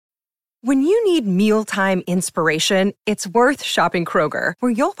When you need mealtime inspiration, it's worth shopping Kroger,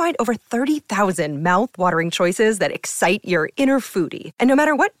 where you'll find over 30,000 mouth-watering choices that excite your inner foodie. And no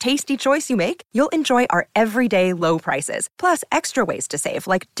matter what tasty choice you make, you'll enjoy our everyday low prices, plus extra ways to save,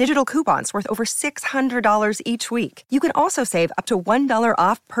 like digital coupons worth over $600 each week. You can also save up to $1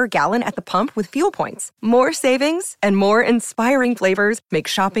 off per gallon at the pump with fuel points. More savings and more inspiring flavors make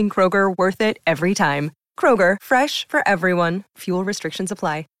shopping Kroger worth it every time. Kroger, fresh for everyone. Fuel restrictions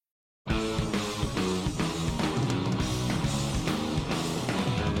apply.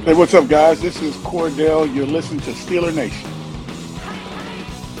 Hey, what's up, guys? This is Cordell. You're listening to Steeler Nation.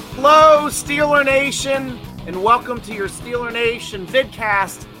 Hello, Steeler Nation, and welcome to your Steeler Nation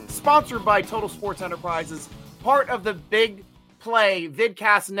vidcast, sponsored by Total Sports Enterprises, part of the Big Play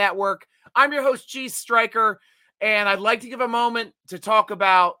Vidcast Network. I'm your host, G. Stryker, and I'd like to give a moment to talk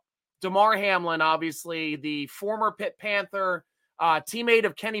about Damar Hamlin, obviously, the former Pitt Panther, teammate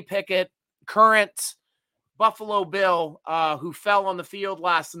of Kenny Pickett, current Buffalo Bill, who fell on the field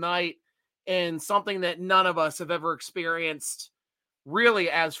last night in something that none of us have ever experienced,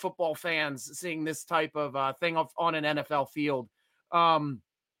 really, as football fans, seeing this type of thing on an NFL field. So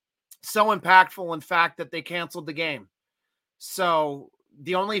impactful, in fact, that they canceled the game. So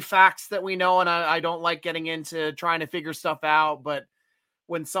the only facts that we know, and I don't like getting into trying to figure stuff out, but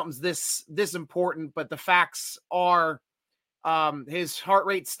when something's this important, but the facts are his heart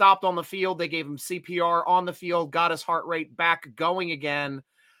rate stopped on the field. They gave him CPR on the field, got his heart rate back going again.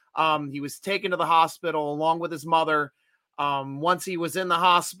 He was taken to the hospital along with his mother. Once he was in the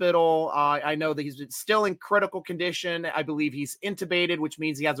hospital, I know that he's still in critical condition. I believe he's intubated, which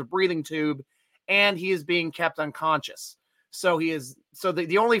means he has a breathing tube, and he is being kept unconscious. So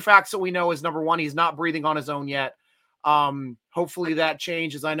the only facts that we know is, number one, he's not breathing on his own yet. Hopefully that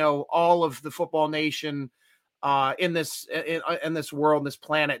changes. I know all of the football nation in this world, this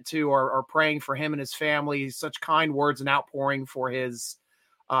planet too, are praying for him and his family. Such kind words and outpouring for his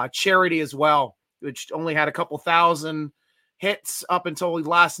charity as well, which only had a couple thousand hits up until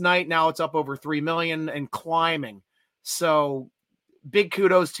last night. Now it's up over 3 million and climbing. So big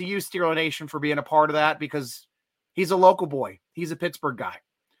kudos to you, Steeler Nation, for being a part of that, because he's a local boy. He's a Pittsburgh guy.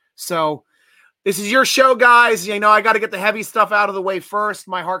 So this is your show, guys. You know, I got to get the heavy stuff out of the way first.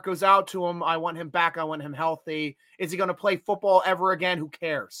 My heart goes out to him. I want him back. I want him healthy. Is he going to play football ever again? Who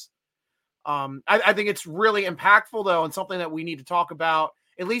cares? I think it's really impactful, though, and something that we need to talk about,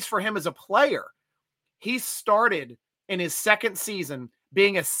 at least for him as a player. He started in his second season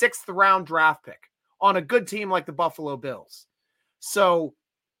being a 6th-round draft pick on a good team like the Buffalo Bills. So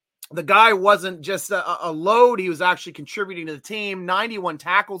the guy wasn't just a load. He was actually contributing to the team. 91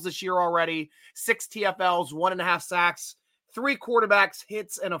 tackles this year already, 6 TFLs, 1.5 sacks, 3 quarterbacks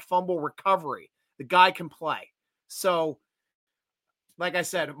hits, and a fumble recovery. The guy can play. So, like I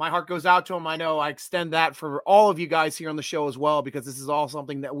said, my heart goes out to him. I know I extend that for all of you guys here on the show as well, because this is all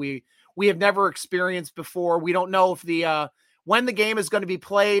something that we have never experienced before. We don't know if when the game is going to be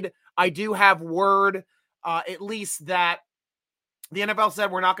played. I do have word, at least, that the NFL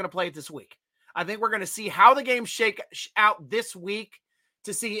said we're not going to play it this week. I think we're going to see how the games shake out this week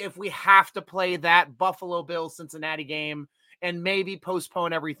to see if we have to play that Buffalo Bills Cincinnati game and maybe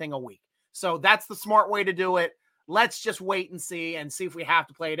postpone everything a week. So that's the smart way to do it. Let's just wait and see if we have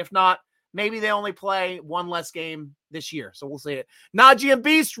to play it. If not, maybe they only play one less game this year. So we'll see it. Najee in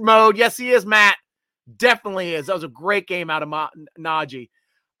beast mode. Yes, he is, Matt. Definitely is. That was a great game out of Najee.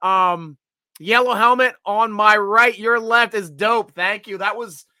 Yellow helmet on my right, your left is dope. Thank you. That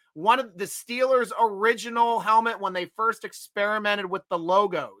was one of the Steelers' original helmet when they first experimented with the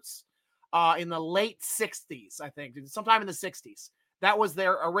logos in the late 60s, I think, sometime in the 60s. That was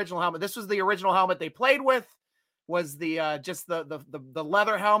their original helmet. This was the original helmet they played with, was the just the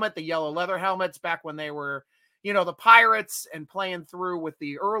leather helmet, the yellow leather helmets back when they were, the Pirates and playing through with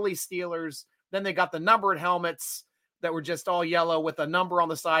the early Steelers. Then they got the numbered helmets that were just all yellow with a number on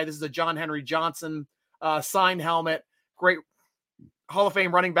the side. This is a John Henry Johnson signed helmet. Great Hall of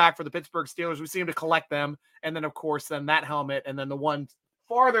Fame running back for the Pittsburgh Steelers. We seem to collect them. And then, of course, that helmet. And then the one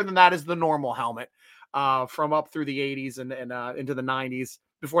farther than that is the normal helmet from up through the 80s and into the 90s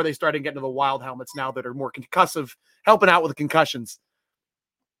before they started getting to the wild helmets now that are more concussive, helping out with the concussions.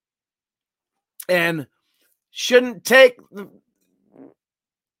 And shouldn't take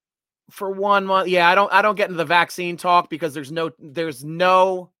for 1 month. Yeah, I don't get into the vaccine talk because there's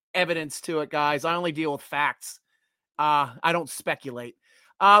no evidence to it, guys. I only deal with facts. I don't speculate.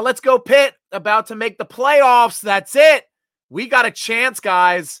 Let's go Pitt, about to make the playoffs. That's it. We got a chance,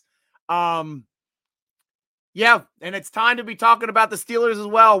 guys. Yeah, and it's time to be talking about the Steelers as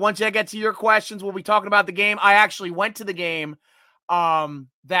well. Once I get to your questions, we'll be talking about the game. I actually went to the game.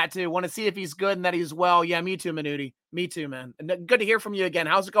 That too. Want to see if he's good and that he's well. Yeah, me too, Minuti. Me too, man. And good to hear from you again.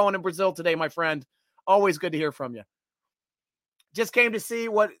 How's it going in Brazil today, my friend? Always good to hear from you. Just came to see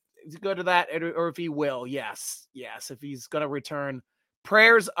what is good to that, or if he will. Yes, if he's going to return.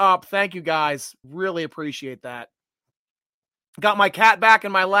 Prayers up. Thank you, guys. Really appreciate that. Got my cat back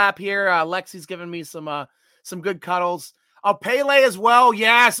in my lap here. Lexi's giving me some good cuddles. Pele as well.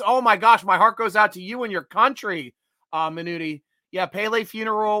 Yes. Oh my gosh, my heart goes out to you and your country, Minuti. Yeah, Pele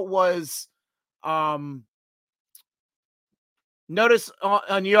funeral was notice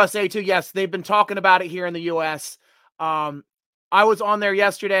on USA too. Yes, they've been talking about it here in the US. I was on there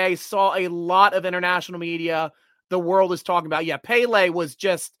yesterday, saw a lot of international media. The world is talking about. Yeah, Pele was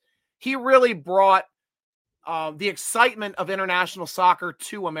just, he really brought the excitement of international soccer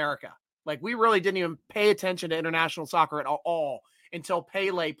to America. Like, we really didn't even pay attention to international soccer at all until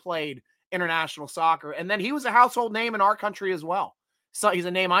Pele played international soccer. And then he was a household name in our country as well. So he's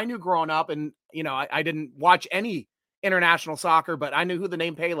a name I knew growing up. And, you know, I didn't watch any international soccer, but I knew who the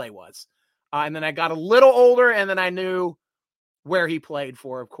name Pele was. And then I got a little older, and then I knew where he played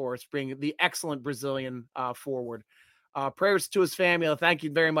for, of course, being the excellent Brazilian forward. Prayers to his family. Thank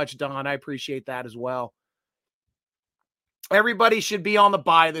you very much, Don. I appreciate that as well. Everybody should be on the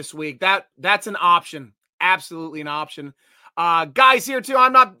bye this week. That's an option. Absolutely an option. Guys here too.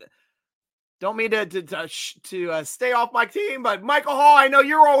 Don't mean to stay off my team, but Michael Hall, I know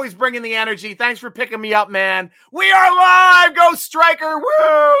you're always bringing the energy. Thanks for picking me up, man. We are live. Go Striker.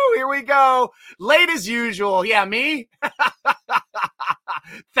 Woo! Here we go. Late as usual. Yeah, me?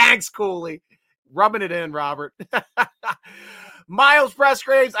 Thanks, Cooley. Rubbing it in, Robert. Miles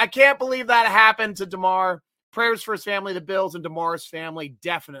Pressgraves, I can't believe that happened to DeMar. Prayers for his family, the Bills, and DeMar's family,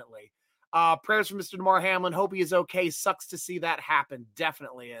 definitely. Prayers for Mr. DeMar Hamlin. Hope he is okay. Sucks to see that happen.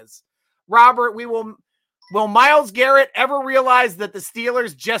 Definitely is. Robert, will Myles Garrett ever realize that the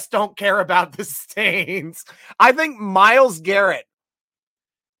Steelers just don't care about the Stains? I think Myles Garrett,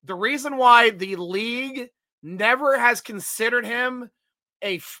 the reason why the league never has considered him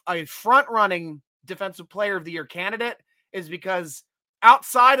a front-running Defensive Player of the Year candidate is because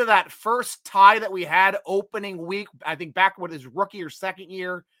outside of that first tie that we had opening week, I think back with his rookie or second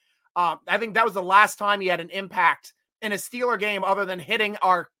year, I think that was the last time he had an impact in a Steeler game other than hitting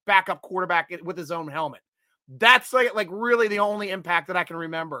our backup quarterback with his own helmet. That's like really the only impact that I can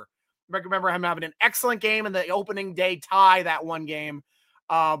remember. I remember him having an excellent game in the opening day tie, that one game.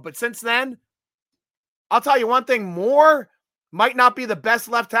 But since then, I'll tell you one thing, Moore might not be the best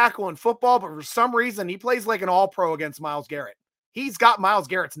left tackle in football, but for some reason he plays like an all-pro against Myles Garrett. He's got Myles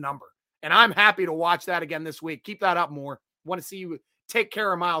Garrett's number, and I'm happy to watch that again this week. Keep that up, Moore. Want to see you take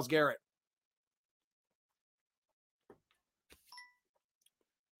care of Myles Garrett.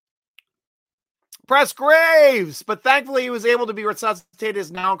 Pressgraves, but thankfully he was able to be resuscitated,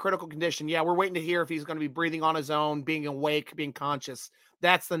 is now in critical condition. Yeah, we're waiting to hear if he's going to be breathing on his own, being awake, being conscious.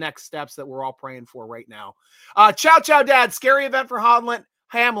 That's the next steps that we're all praying for right now. Chow, Dad. Scary event for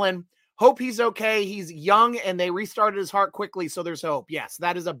Hamlin. Hope he's okay. He's young, and they restarted his heart quickly, so there's hope. Yes,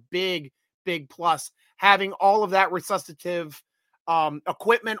 that is a big, big plus. Having all of that resuscitative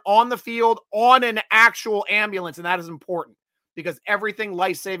equipment on the field, on an actual ambulance, and that is important because everything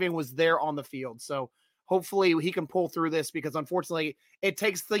life-saving was there on the field. So hopefully he can pull through this because, unfortunately, it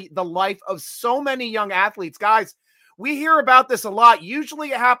takes the life of so many young athletes. Guys, we hear about this a lot.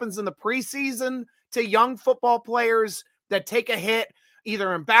 Usually it happens in the preseason to young football players that take a hit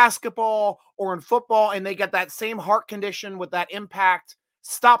either in basketball or in football, and they get that same heart condition with that impact,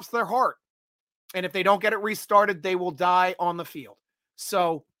 stops their heart. And if they don't get it restarted, they will die on the field.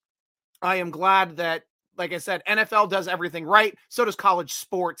 So I am glad that, like I said, NFL does everything right. So does college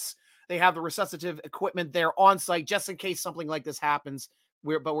sports. They have the resuscitative equipment there on site just in case something like this happens.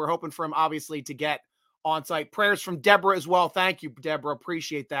 But we're hoping for him, obviously, to get on site. Prayers from Deborah as well. Thank you, Deborah.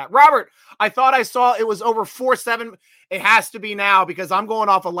 Appreciate that. Robert, I thought I saw it was over 4.7. It has to be now because I'm going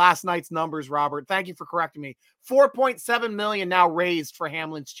off of last night's numbers, Robert. Thank you for correcting me. 4.7 million now raised for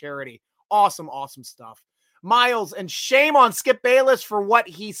Hamlin's charity. Awesome, awesome stuff. Miles, and shame on Skip Bayless for what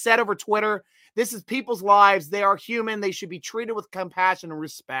he said over Twitter. This is people's lives. They are human. They should be treated with compassion and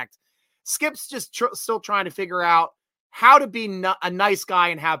respect. Skip's just still trying to figure out how to be a nice guy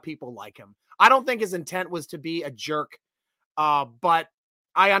and have people like him. I don't think his intent was to be a jerk, but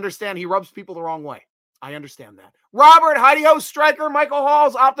I understand he rubs people the wrong way. I understand that. Robert, Heidi-ho, Striker, Michael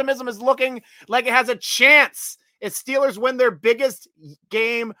Hall's optimism is looking like it has a chance if Steelers win their biggest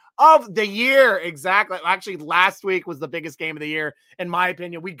game of the year. Exactly. Actually, last week was the biggest game of the year. In my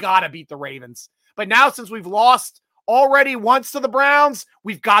opinion, we got to beat the Ravens. But now, since we've lost already once to the Browns,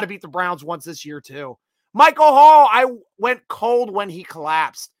 we've got to beat the Browns once this year too. Michael Hall, I went cold when he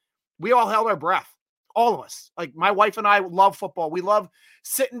collapsed. We all held our breath. All of us. Like, my wife and I love football. We love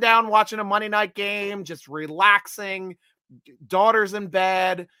sitting down, watching a Monday night game, just relaxing, daughter's in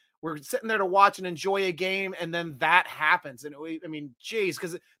bed. We're sitting there to watch and enjoy a game, and then that happens. And geez,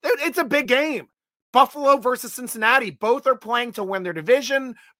 because it's a big game. Buffalo versus Cincinnati. Both are playing to win their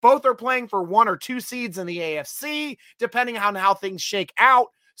division. Both are playing for 1 or 2 seeds in the AFC, depending on how things shake out.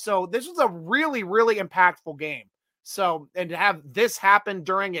 So this was a really, really impactful game. So, and to have this happen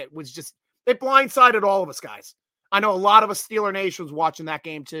during it was just, it blindsided all of us, guys. I know a lot of us Steeler Nation was watching that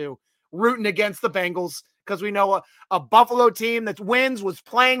game too, rooting against the Bengals, because we know a Buffalo team that wins was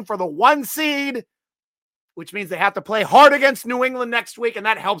playing for the 1 seed, which means they have to play hard against New England next week, and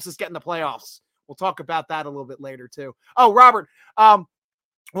that helps us get in the playoffs. We'll talk about that a little bit later too. Oh, Robert,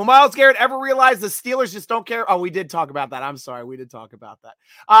 will Myles Garrett ever realize the Steelers just don't care? Oh, we did talk about that. I'm sorry. We did talk about that.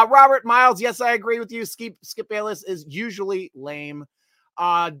 Robert, Miles, yes, I agree with you. Skip Bayless is usually lame.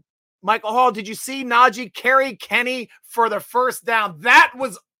 Michael Hall, did you see Najee carry Kenny for the first down? That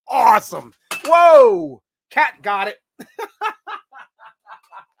was awesome. Whoa. Cat got it.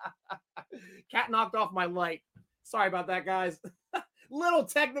 Cat knocked off my light. Sorry about that, guys. Little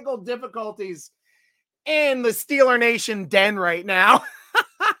technical difficulties in the Steeler Nation den right now.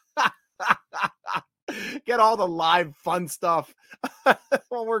 Get all the live fun stuff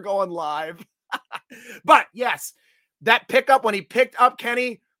when we're going live. But yes, that pickup when he picked up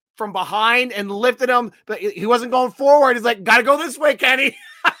Kenny from behind and lifted him, but he wasn't going forward. He's like, gotta go this way, Kenny.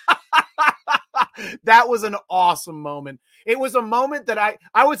 That was an awesome moment. It was a moment that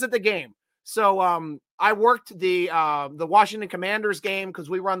I was at the game. So I worked the Washington Commanders game because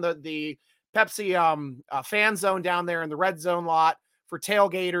we run the Pepsi fan zone down there in the red zone lot for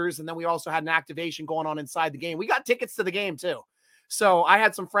tailgaters. And then we also had an activation going on inside the game. We got tickets to the game too. So I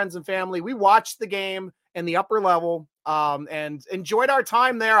had some friends and family. We watched the game in the upper level and enjoyed our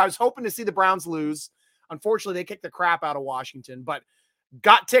time there. I was hoping to see the Browns lose. Unfortunately, they kicked the crap out of Washington, but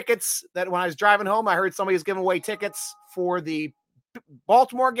got tickets that when I was driving home, I heard somebody was giving away tickets for the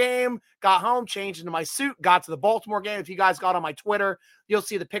Baltimore game, got home, changed into my suit, got to the Baltimore game. If you guys got on my Twitter, you'll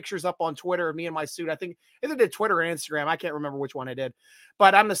see the pictures up on Twitter of me in my suit. I think either did Twitter or Instagram. I can't remember which one I did,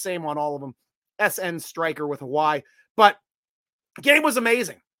 but I'm the same on all of them. SN Striker with a Y. But the game was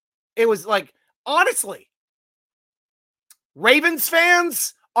amazing. It was like, honestly, Ravens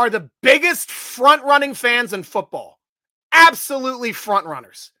fans are the biggest front-running fans in football. Absolutely front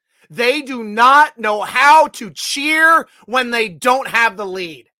runners. They do not know how to cheer when they don't have the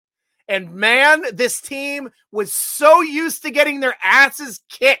lead. And man, this team was so used to getting their asses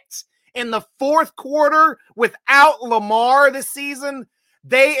kicked in the fourth quarter without Lamar this season.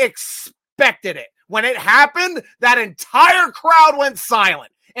 They expected it. When it happened, that entire crowd went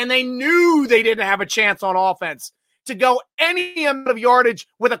silent, and they knew they didn't have a chance on offense to go any amount of yardage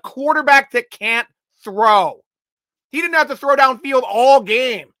with a quarterback that can't throw. He didn't have to throw downfield all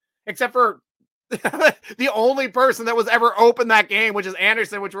game, except for the only person that was ever open that game, which is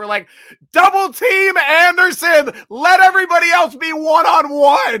Anderson, which we're like, double team Anderson. Let everybody else be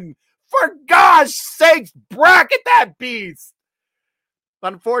one-on-one. For gosh sakes, bracket that beast.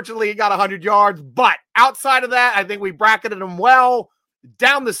 Unfortunately, he got 100 yards, but outside of that, I think we bracketed him well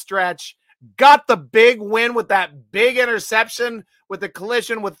down the stretch. Got the big win with that big interception with the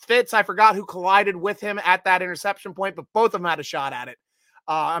collision with Fitz. I forgot who collided with him at that interception point, but both of them had a shot at it.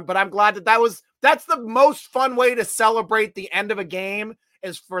 But I'm glad that's the most fun way to celebrate the end of a game,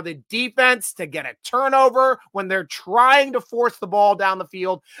 is for the defense to get a turnover when they're trying to force the ball down the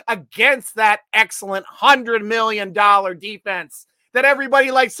field against that excellent $100 million defense that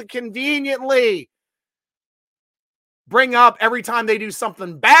everybody likes to conveniently bring up every time they do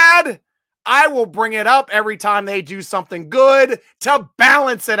something bad. I will bring it up every time they do something good to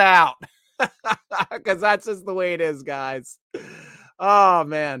balance it out. Because that's just the way it is, guys. Oh,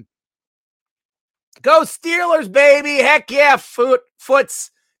 man. Go Steelers, baby. Heck yeah,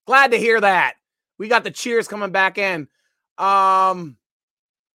 Foots. Glad to hear that. We got the cheers coming back in. Steelers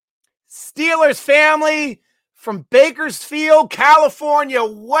family from Bakersfield, California.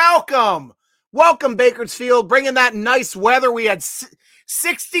 Welcome. Welcome, Bakersfield. Bringing that nice weather. We had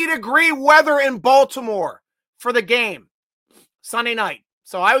 60-degree weather in Baltimore for the game Sunday night.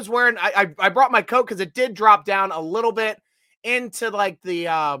 So I was wearing, I brought my coat because it did drop down a little bit into like the,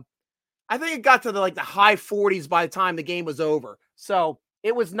 I think it got to the high 40s by the time the game was over. So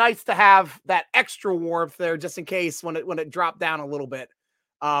it was nice to have that extra warmth there just in case when it dropped down a little bit.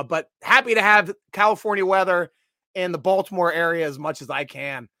 But happy to have California weather in the Baltimore area as much as I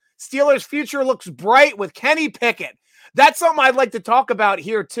can. Steelers' future looks bright with Kenny Pickett. That's something I'd like to talk about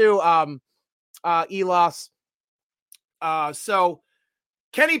here too. Elos. So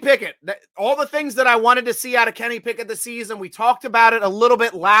Kenny Pickett, all the things that I wanted to see out of Kenny Pickett this season, we talked about it a little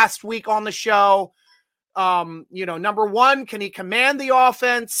bit last week on the show. Number one, can he command the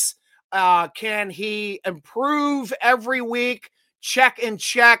offense? Can he improve every week? Check and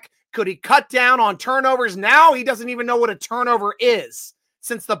check. Could he cut down on turnovers? Now he doesn't even know what a turnover is.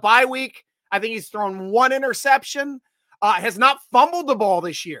 Since the bye week, I think he's thrown one interception, has not fumbled the ball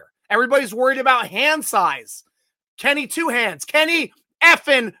this year. Everybody's worried about hand size. Kenny two hands. Kenny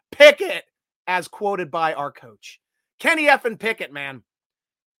effing Pickett, as quoted by our coach. Kenny effing Pickett, man.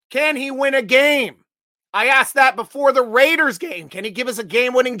 Can he win a game? I asked that before the Raiders game. Can he give us a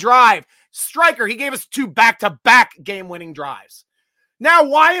game-winning drive? Striker, he gave us 2 back-to-back game-winning drives. Now,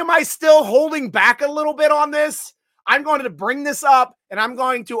 why am I still holding back a little bit on this? I'm going to bring this up, and I'm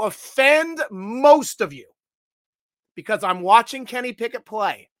going to offend most of you because I'm watching Kenny Pickett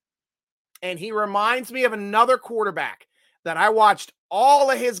play, and he reminds me of another quarterback that I watched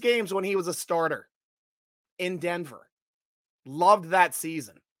all of his games when he was a starter in Denver. Loved that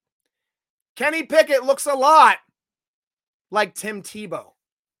season. Kenny Pickett looks a lot like Tim Tebow.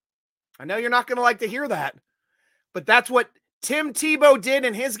 I know you're not going to like to hear that, but that's what Tim Tebow did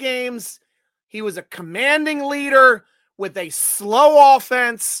in his games. He was a commanding leader with a slow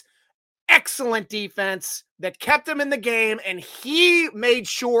offense, excellent defense that kept him in the game, and he made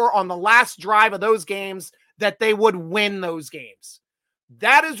sure on the last drive of those games that they would win those games.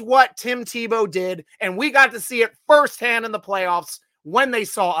 That is what Tim Tebow did, and we got to see it firsthand in the playoffs when they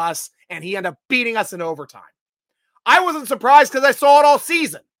saw us, and he ended up beating us in overtime. I wasn't surprised because I saw it all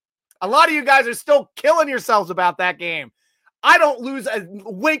season. A lot of you guys are still killing yourselves about that game. I don't lose a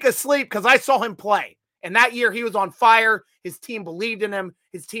wink of sleep because I saw him play. And that year he was on fire. His team believed in him.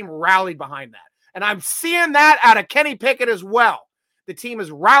 His team rallied behind that. And I'm seeing that out of Kenny Pickett as well. The team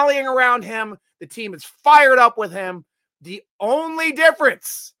is rallying around him. The team is fired up with him. The only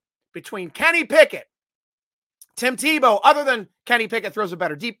difference between Kenny Pickett, Tim Tebow, other than Kenny Pickett throws a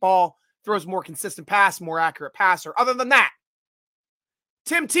better deep ball, throws more consistent pass, more accurate passer. Other than that,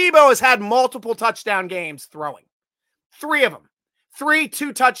 Tim Tebow has had multiple touchdown games throwing. 3 of them. 3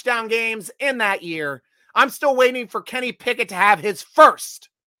 2-touchdown games in that year. I'm still waiting for Kenny Pickett to have his first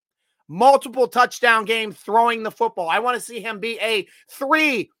multiple touchdown game throwing the football. I want to see him be a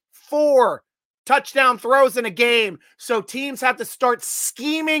 3-4 touchdown throws in a game, so teams have to start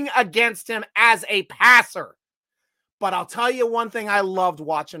scheming against him as a passer. But I'll tell you one thing I loved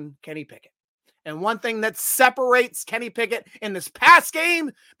watching Kenny Pickett. And one thing that separates Kenny Pickett in this past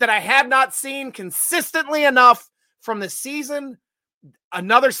game that I have not seen consistently enough from the season,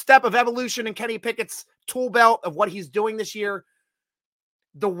 another step of evolution in Kenny Pickett's tool belt of what he's doing this year,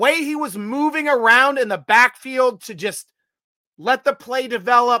 the way he was moving around in the backfield to just let the play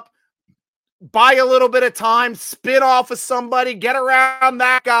develop, buy a little bit of time, spin off of somebody, get around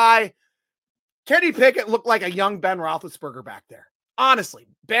that guy. Kenny Pickett looked like a young Ben Roethlisberger back there. Honestly,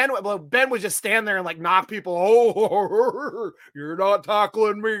 Ben would just stand there and like knock people. Oh, you're not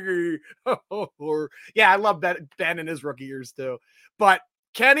tackling me. Yeah, I love Ben in his rookie years too. But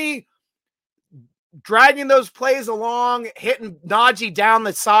Kenny dragging those plays along, hitting Najee down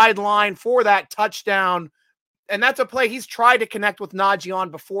the sideline for that touchdown. And that's a play he's tried to connect with Najee on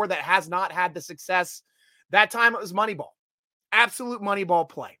before that has not had the success. That time it was money ball. Absolute money ball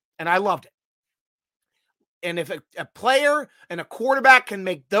play. And I loved it. And if a player and a quarterback can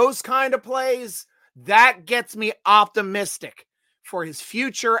make those kind of plays, that gets me optimistic for his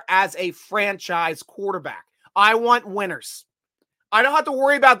future as a franchise quarterback. I want winners. I don't have to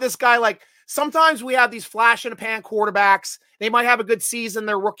worry about this guy. Like sometimes we have these flash in the pan quarterbacks. They might have a good season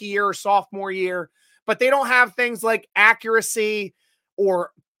their rookie year or sophomore year, but they don't have things like accuracy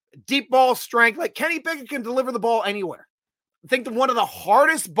or deep ball strength. Like Kenny Pickett can deliver the ball anywhere. I think one of the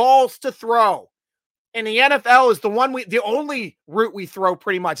hardest balls to throw in the NFL is the only route we throw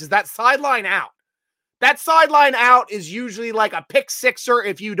pretty much is that sideline out. That sideline out is usually like a pick sixer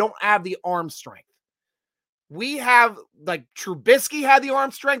if you don't have the arm strength. We have, like, Trubisky had the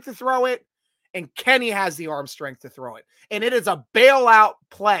arm strength to throw it, and Kenny has the arm strength to throw it. And it is a bailout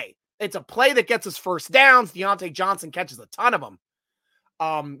play. It's a play that gets us first downs. Deontay Johnson catches a ton of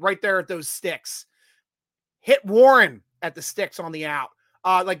them right there at those sticks. Hit Warren at the sticks on the out.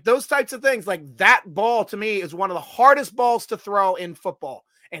 Like those types of things, like that ball to me is one of the hardest balls to throw in football.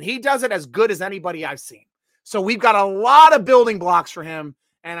 And he does it as good as anybody I've seen. So we've got a lot of building blocks for him.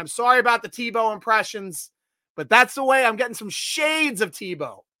 And I'm sorry about the Tebow impressions, but that's the way I'm getting some shades of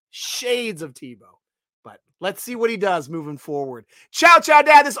Tebow. But let's see what he does moving forward. Chow,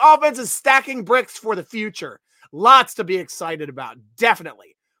 Dad. This offense is stacking bricks for the future. Lots to be excited about.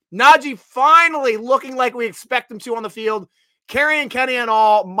 Definitely. Najee finally looking like we expect him to on the field. Kerry and Kenny and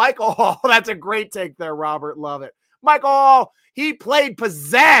all. Michael Hall. That's a great take there, Robert. Love it. Michael Hall, he played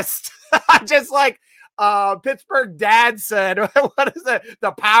possessed. Just like Pittsburgh Dad said. What is it?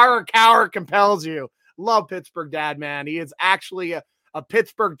 The power of coward compels you. Love Pittsburgh Dad, man. He is actually a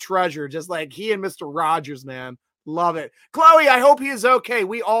Pittsburgh treasure, just like he and Mr. Rogers, man. Love it. Chloe, I hope he is okay.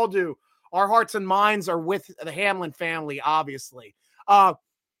 We all do. Our hearts and minds are with the Hamlin family, obviously.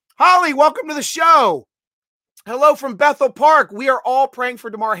 Holly, welcome to the show. Hello from Bethel Park. We are all praying for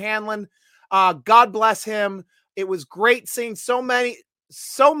Damar Hamlin. God bless him. It was great seeing so many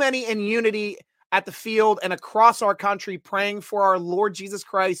in unity at the field and across our country praying for our Lord Jesus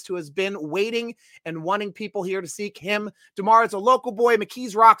Christ, who has been waiting and wanting people here to seek him. Damar is a local boy,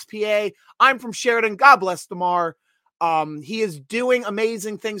 McKees Rocks, PA. I'm from Sheridan. God bless Damar. He is doing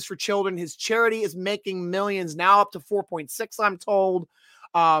amazing things for children. His charity is making millions, now up to 4.6, I'm told.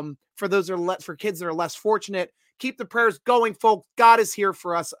 For kids that are less fortunate. Keep the prayers going, folks. God is here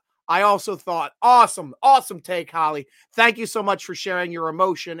for us. I also thought, awesome take, Holly. Thank you so much for sharing your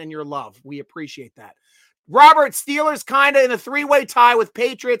emotion and your love. We appreciate that. Robert, Steelers kind of in a three-way tie with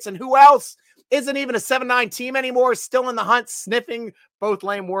Patriots, and who else isn't even a 7-9 team anymore, still in the hunt, sniffing, both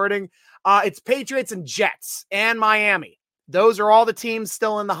lame wording. It's Patriots and Jets and Miami. Those are all the teams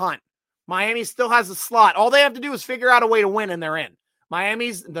still in the hunt. Miami still has a slot. All they have to do is figure out a way to win, and they're in.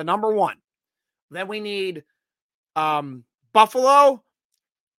 Miami's the number one. Then we need Buffalo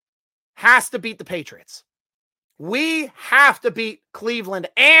has to beat the Patriots. We have to beat Cleveland.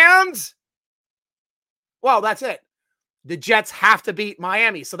 And, well, that's it. The Jets have to beat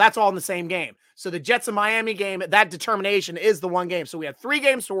Miami. So that's all in the same game. So the Jets and Miami game, that determination is the one game. So we have 3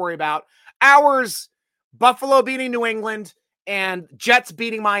 games to worry about. Ours, Buffalo beating New England, and Jets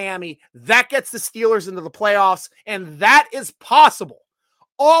beating Miami. That gets the Steelers into the playoffs, and that is possible.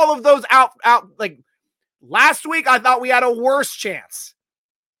 All of those out like last week, I thought we had a worse chance.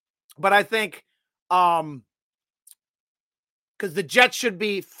 But I think because the Jets should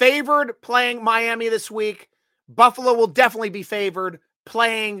be favored playing Miami this week. Buffalo will definitely be favored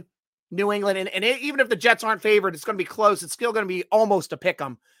playing New England. And even if the Jets aren't favored, it's going to be close. It's still going to be almost a pick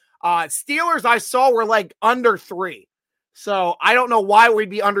 'em. Steelers I saw were like under 3. So I don't know why we'd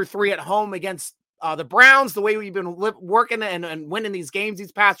be under 3 at home against the Browns, the way we've been working and winning these games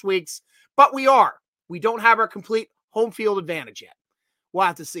these past weeks. But we are. We don't have our complete home field advantage yet. We'll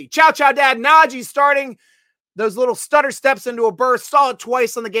have to see. Chow Dad. Najee starting those little stutter steps into a burst. Saw it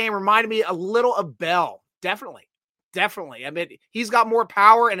twice in the game. Reminded me a little of Bell. Definitely. I mean, he's got more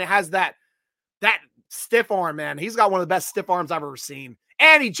power, and it has that stiff arm, man. He's got one of the best stiff arms I've ever seen.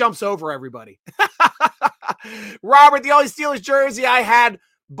 And he jumps over everybody. Robert, the only Steelers jersey I had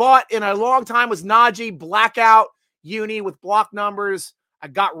bought in a long time was Najee blackout uni with block numbers. I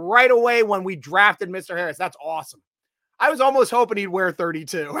got right away when we drafted Mr. Harris. That's awesome. I was almost hoping he'd wear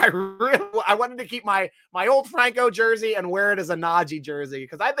 32. I wanted to keep my old Franco jersey and wear it as a Najee jersey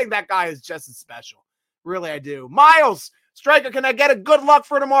because I think that guy is just as special. Really, I do. Miles, Striker, can I get a good luck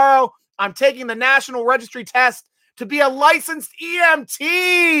for tomorrow? I'm taking the National Registry test to be a licensed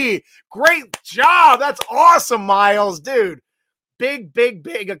EMT. Great job. That's awesome, Miles. Dude,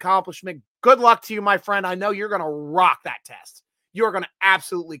 big accomplishment. Good luck to you, my friend. I know you're going to rock that test. You're going to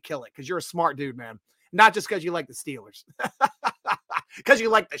absolutely kill it because you're a smart dude, man. Not just because you like the Steelers. Because you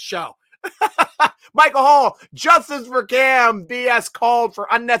like the show. Michael Hall, justice for Cam. BS called for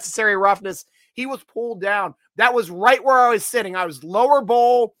unnecessary roughness. He was pulled down. That was right where I was sitting. I was lower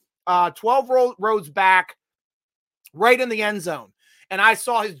bowl, 12 rows back, right in the end zone. And I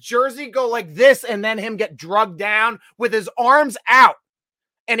saw his jersey go like this and then him get drugged down with his arms out.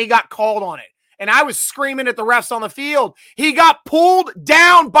 And he got called on it. And I was screaming at the refs on the field. He got pulled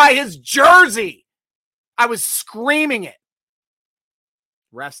down by his jersey. I was screaming it.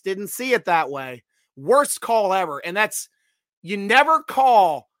 Refs didn't see it that way. Worst call ever. And that's, you never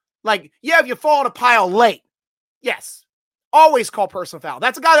call, like, yeah, if you fall in a pile late. Yes. Always call personal foul.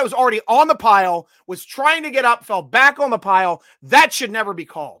 That's a guy that was already on the pile, was trying to get up, fell back on the pile. That should never be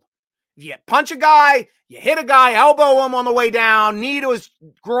called. You punch a guy, you hit a guy, elbow him on the way down, knee to his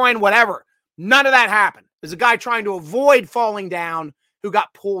groin, whatever. None of that happened. There's a guy trying to avoid falling down who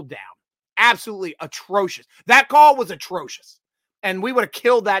got pulled down. Absolutely atrocious. That call was atrocious. And we would have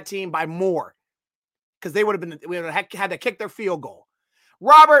killed that team by more because we would have had to kick their field goal.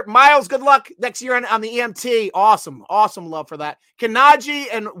 Robert, Miles, good luck next year on the EMT. Awesome love for that. Can Najee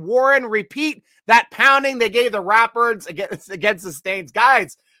and Warren repeat that pounding they gave the Ratbirds against the Stains?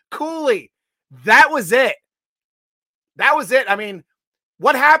 Guys, Cooley, that was it. I mean,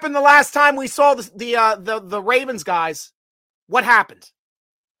 what happened the last time we saw the Ravens guys? What happened?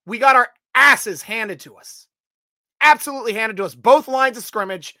 We got our asses handed to us. Absolutely handed to us. Both lines of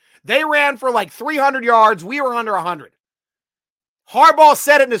scrimmage. They ran for like 300 yards. We were under 100. Harbaugh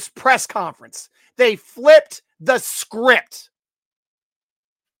said it in his press conference. They flipped the script.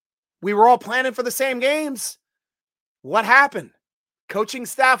 We were all planning for the same games. What happened? Coaching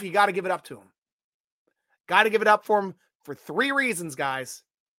staff, you got to give it up to them. Got to give it up for them for 3 reasons, guys.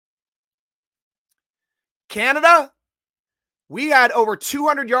 Canada, we had over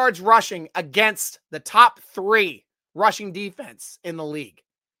 200 yards rushing against the top 3 rushing defense in the league.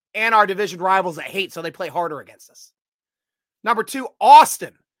 And our division rivals that hate, so they play harder against us. Number 2,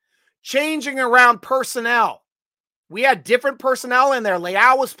 Austin, changing around personnel. We had different personnel in there.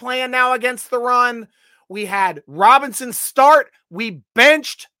 Leal was playing now against the run. We had Robinson start. We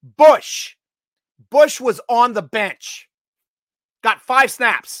benched Bush. Bush was on the bench. Got 5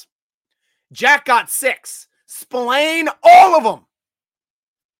 snaps. Jack got 6. Spillane, all of them.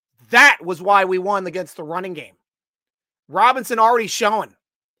 That was why we won against the running game. Robinson already showing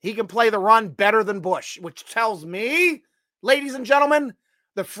he can play the run better than Bush, which tells me, ladies and gentlemen,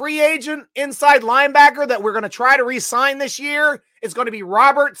 the free agent inside linebacker that we're going to try to re-sign this year is going to be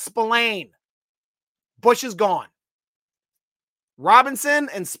Robert Spillane. Bush is gone. Robinson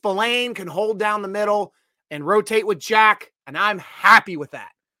and Spillane can hold down the middle and rotate with Jack, and I'm happy with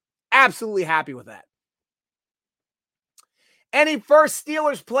that. Absolutely happy with that. Any first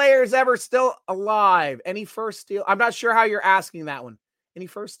Steelers players ever still alive? Any first Steelers? I'm not sure how you're asking that one. Any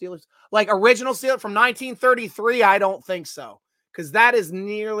first Steelers? Like original Steelers from 1933? I don't think so. Because that is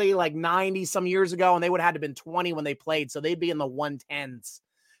nearly like 90 some years ago, and they would have had to have been 20 when they played, so they'd be in the 110s.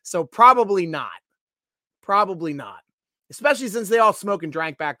 So probably not. Probably not. Especially since they all smoked and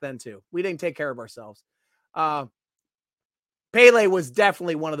drank back then, too. We didn't take care of ourselves. Pele was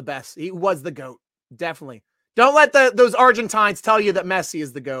definitely one of the best. He was the GOAT. Definitely. Don't let those Argentines tell you that Messi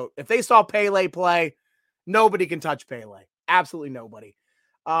is the GOAT. If they saw Pele play, nobody can touch Pele. Absolutely nobody.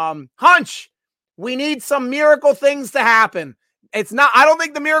 Hunch, we need some miracle things to happen. I don't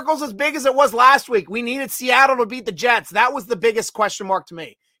think the miracle's as big as it was last week. We needed Seattle to beat the Jets. That was the biggest question mark to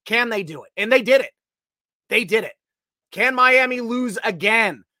me. Can they do it? And they did it. They did it. Can Miami lose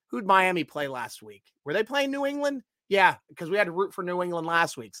again? Who'd Miami play last week? Were they playing New England? Yeah, because we had to root for New England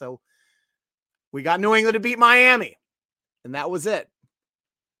last week. So we got New England to beat Miami. And that was it.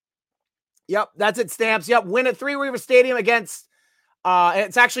 Yep, that's it, Stamps. Yep, win at Three Rivers Stadium against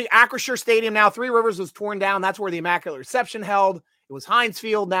it's actually Acrisure Stadium now. Three Rivers was torn down. That's where the Immaculate Reception held. It was Heinz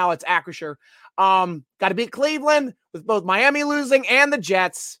Field. Now it's Acrisure. Got to beat Cleveland with both Miami losing and the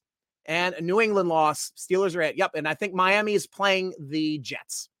Jets. And a New England loss. Steelers are at. Yep, and I think Miami is playing the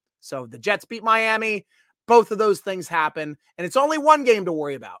Jets. So the Jets beat Miami. Both of those things happen. And it's only one game to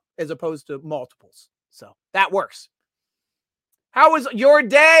worry about as opposed to multiples. So that works. How was your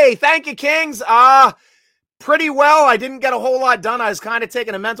day? Thank you, Kings. Pretty well. I didn't get a whole lot done. I was kind of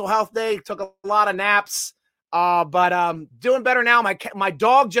taking a mental health day. Took a lot of naps. But doing better now. My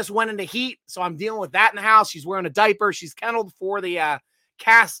dog just went into heat, so I'm dealing with that in the house. She's wearing a diaper. She's kenneled for the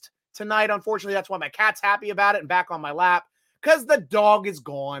cast tonight. Unfortunately, that's why my cat's happy about it and back on my lap because the dog is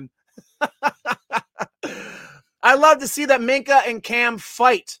gone. I love to see that Minka and Cam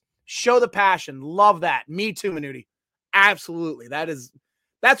fight. Show the passion. Love that. Me too, Minuti. Absolutely.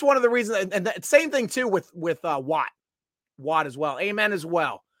 That's one of the reasons. And the same thing too with Watt as well. Amen as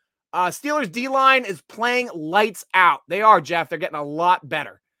well. Steelers D-line is playing lights out. They are, Jeff. They're getting a lot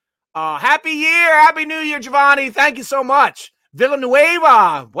better. Happy year. Happy New Year, Giovanni. Thank you so much.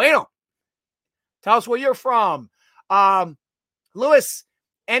 Villanueva. Bueno. Tell us where you're from. Lewis,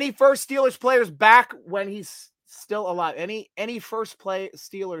 any first Steelers players back when he's still alive? Any first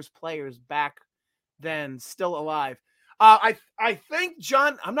Steelers players back then still alive? I think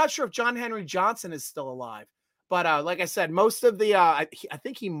I'm not sure if John Henry Johnson is still alive, but like I said, most of the I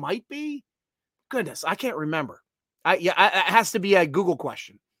think he might be. Goodness, I can't remember. It has to be a Google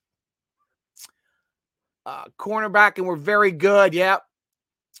question. Cornerback, and we're very good. Yep.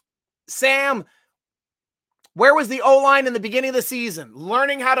 Sam, where was the O-line in the beginning of the season?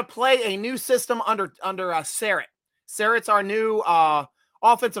 Learning how to play a new system under Sarrett. Sarrett's our new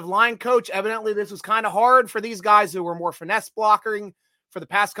offensive line coach. Evidently, this was kind of hard for these guys who were more finesse blocking for the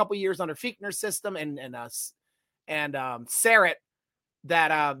past couple years under Fichtner's system and Sarrett,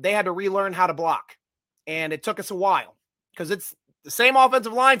 that they had to relearn how to block. And it took us a while because it's the same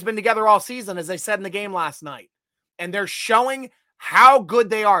offensive line's been together all season, as they said in the game last night. And they're showing how good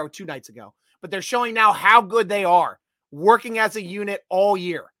they are 2 nights ago. But they're showing now how good they are working as a unit all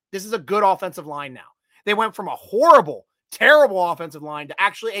year. This is a good offensive line now. They went from a horrible, terrible offensive line to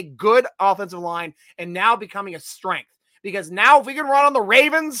actually a good offensive line and now becoming a strength because now if we can run on the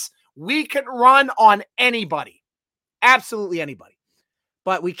Ravens, we can run on anybody. Absolutely anybody.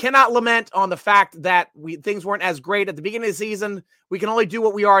 But we cannot lament on the fact that things weren't as great at the beginning of the season. We can only do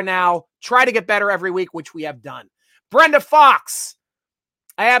what we are now, try to get better every week, which we have done. Brenda Fox,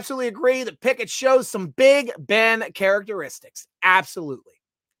 I absolutely agree that Pickett shows some Big Ben characteristics. Absolutely.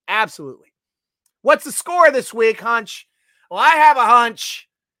 Absolutely. What's the score this week, Hunch? Well, I have a hunch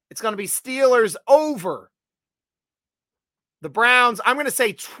it's going to be Steelers over the Browns. I'm going to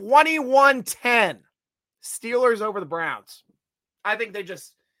say 21-10. Steelers over the Browns. I think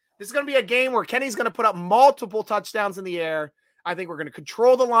this is going to be a game where Kenny's going to put up multiple touchdowns in the air. I think we're going to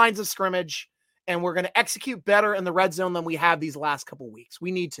control the lines of scrimmage, and we're going to execute better in the red zone than we have these last couple weeks.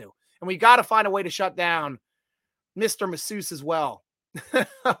 We need to. And we got to find a way to shut down Mr. Masseuse as well.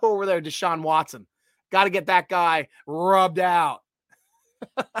 Over there, Deshaun Watson. Got to get that guy rubbed out.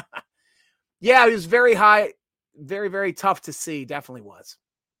 Yeah, he was very high. Very, very tough to see. Definitely was.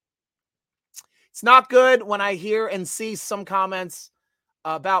 It's not good when I hear and see some comments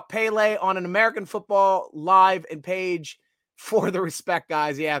about Pele on an American Football Live and page for the respect,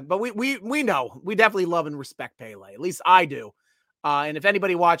 guys. Yeah, but we know. We definitely love and respect Pele. At least I do. And if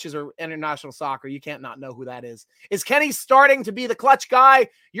anybody watches or international soccer, you can't not know who that is. Is Kenny starting to be the clutch guy?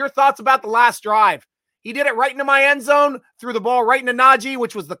 Your thoughts about the last drive? He did it right into my end zone, threw the ball right into Najee,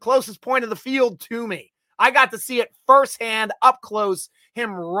 which was the closest point of the field to me. I got to see it firsthand, up close,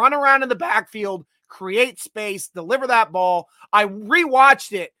 him run around in the backfield, create space, deliver that ball. I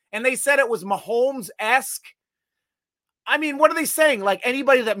rewatched it, and they said it was Mahomes-esque. I mean, what are they saying? Like,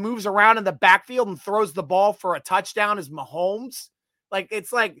 anybody that moves around in the backfield and throws the ball for a touchdown is Mahomes? Like,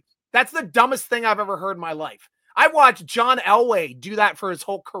 it's like, that's the dumbest thing I've ever heard in my life. I watched John Elway do that for his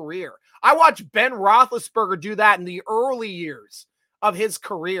whole career. I watched Ben Roethlisberger do that in the early years of his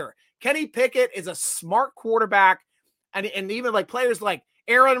career. Kenny Pickett is a smart quarterback, and even like players like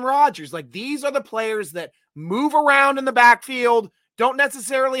Aaron Rodgers, like these are the players that move around in the backfield, don't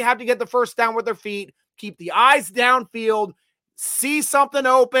necessarily have to get the first down with their feet, keep the eyes downfield, see something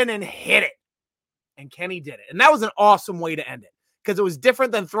open and hit it. And Kenny did it. And that was an awesome way to end it because it was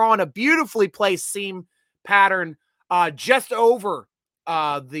different than throwing a beautifully placed seam pattern just over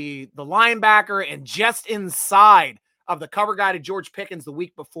the linebacker and just inside of the cover guy to George Pickens the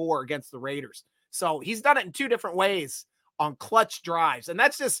week before against the Raiders. So he's done it in two different ways on clutch drives. And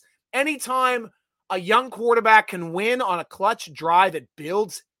that's just anytime a young quarterback can win on a clutch drive, it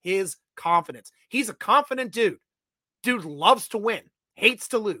builds his confidence. He's a confident dude. Dude loves to win, hates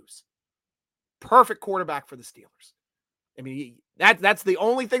to lose. Perfect quarterback for the Steelers. I mean, that's the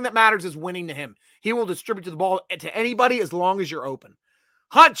only thing that matters is winning to him. He will distribute the ball to anybody as long as you're open.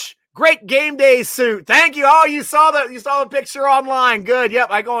 Hunch, great game day suit. Thank you. Oh, you saw the picture online. Good. Yep,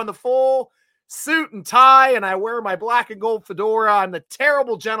 I go in the full suit and tie, and I wear my black and gold fedora. I'm the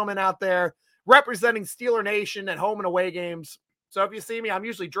terrible gentleman out there representing Steeler Nation at home and away games. So if you see me, I'm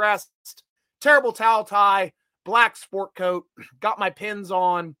usually dressed. Terrible towel tie, black sport coat, got my pins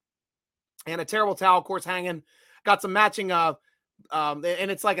on, and a terrible towel, of course, hanging. Got some matching, and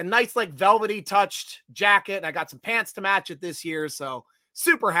it's like a nice, like velvety touched jacket. And I got some pants to match it this year, so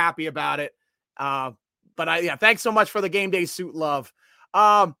super happy about it. Thanks so much for the game day suit love.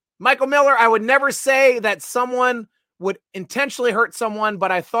 Michael Miller, I would never say that someone would intentionally hurt someone,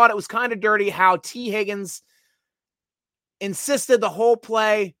 but I thought it was kind of dirty how T. Higgins initiated that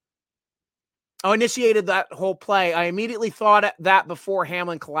whole play. I immediately thought that before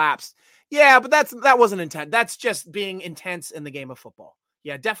Hamlin collapsed. Yeah, but that wasn't intent. That's just being intense in the game of football.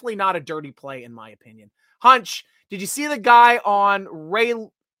 Yeah, definitely not a dirty play in my opinion. Hunch, did you see the guy on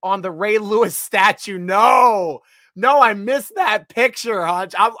the Ray Lewis statue? No, I missed that picture,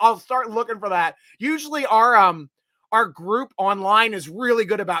 Hunch. I'll start looking for that. Usually our group online is really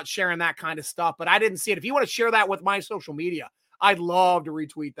good about sharing that kind of stuff, but I didn't see it. If you want to share that with my social media, I'd love to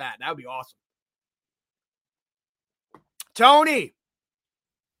retweet that. That would be awesome. Tony,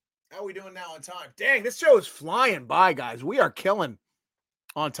 how are we doing now on time? Dang, this show is flying by, guys. We are killing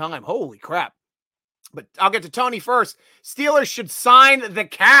on time. Holy crap. But I'll get to Tony first. Steelers should sign the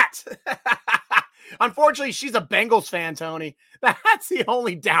cat. Unfortunately, she's a Bengals fan, Tony. That's the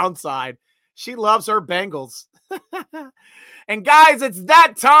only downside. She loves her Bengals. And guys, it's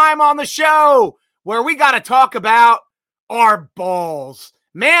that time on the show where we got to talk about our balls.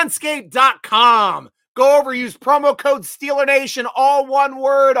 Manscaped.com. Go over, use promo code SteelerNation, all one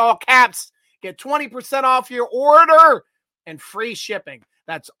word, all caps. Get 20% off your order and free shipping.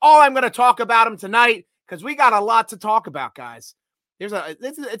 That's all I'm going to talk about them tonight because we got a lot to talk about, guys.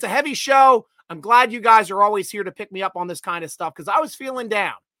 It's a heavy show. I'm glad you guys are always here to pick me up on this kind of stuff because I was feeling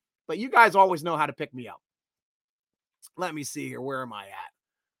down, but you guys always know how to pick me up. Let me see here. Where am I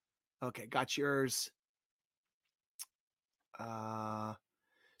at? Okay, got yours.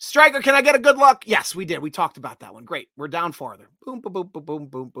 Striker, can I get a good luck? Yes, we did. We talked about that one. Great. We're down farther. Boom, boom, boom, boom, boom,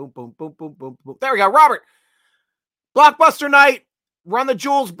 boom, boom, boom, boom, boom, boom, boom. There we go. Robert. Blockbuster night. Run the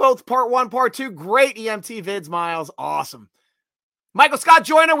Jewels, both part 1, part 2. Great EMT vids, Miles. Awesome. Michael Scott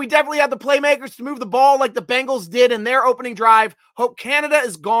Joyner, we definitely have the playmakers to move the ball like the Bengals did in their opening drive. Hope Canada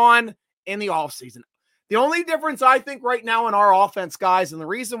is gone in the offseason. The only difference I think right now in our offense, guys, and the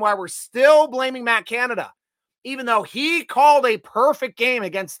reason why we're still blaming Matt Canada, even though he called a perfect game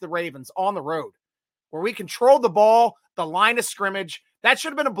against the Ravens on the road, where we controlled the ball, the line of scrimmage, that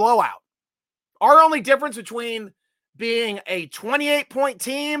should have been a blowout. Our only difference between being a 28-point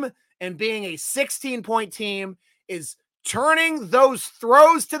team and being a 16-point team is turning those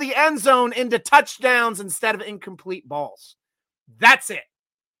throws to the end zone into touchdowns instead of incomplete balls. That's it.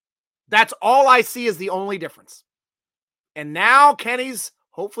 That's all I see is the only difference. And now Kenny's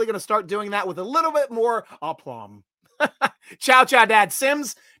hopefully going to start doing that with a little bit more aplomb. Chow, Dad.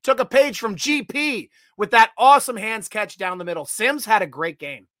 Sims took a page from GP with that awesome hands catch down the middle. Sims had a great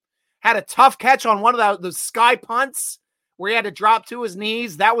game. Had a tough catch on one of those sky punts where he had to drop to his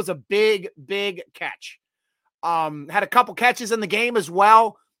knees. That was a big, big catch. Had a couple catches in the game as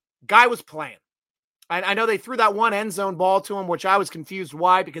well. Guy was playing. I know they threw that one end zone ball to him, which I was confused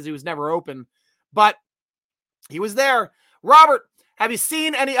why, because he was never open. But he was there. Robert, have you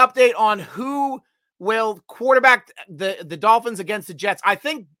seen any update on who will quarterback the Dolphins against the Jets? I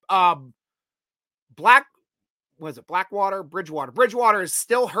think Bridgewater? Bridgewater is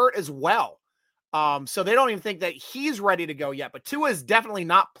still hurt as well. So they don't even think that he's ready to go yet. But Tua is definitely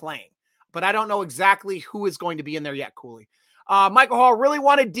not playing. But I don't know exactly who is going to be in there yet, Cooley. Michael Hall really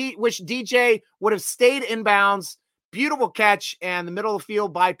wish DJ would have stayed inbounds. Beautiful catch and the middle of the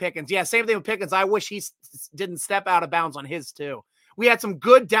field by Pickens. Yeah, same thing with Pickens. I wish he didn't step out of bounds on his too. We had some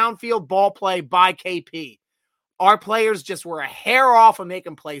good downfield ball play by KP. Our players just were a hair off of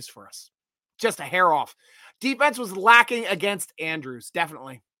making plays for us. Just a hair off. Defense was lacking against Andrews.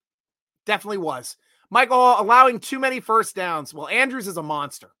 Definitely was. Michael Hall allowing too many first downs. Well, Andrews is a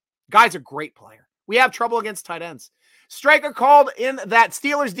monster. Guy's a great player. We have trouble against tight ends. Striker called in that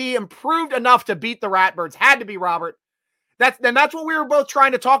Steelers D improved enough to beat the Ratbirds. Had to be, Robert. That's what we were both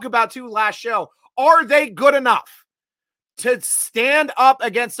trying to talk about too last show. Are they good enough to stand up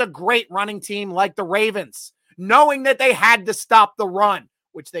against a great running team like the Ravens, knowing that they had to stop the run,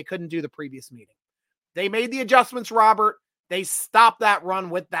 which they couldn't do the previous meeting? They made the adjustments, Robert. They stopped that run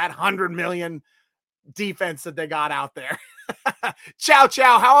with that 100 million defense that they got out there. Chow.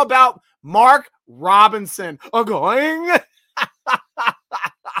 How about Mark Robinson? Going.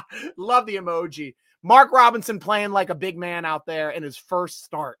 Love the emoji. Mark Robinson playing like a big man out there in his first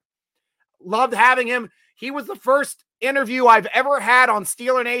start. Loved having him. He was the first interview I've ever had on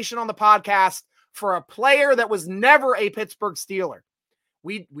Steeler Nation on the podcast for a player that was never a Pittsburgh Steeler.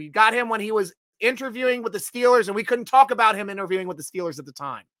 We got him when he was interviewing with the Steelers, and we couldn't talk about him interviewing with the Steelers at the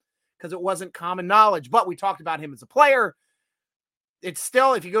time because it wasn't common knowledge, but we talked about him as a player. It's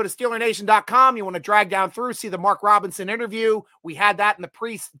still, if you go to SteelerNation.com, you want to drag down through, see the Mark Robinson interview. We had that in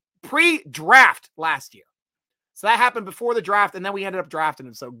the pre-draft last year. So that happened before the draft, and then we ended up drafting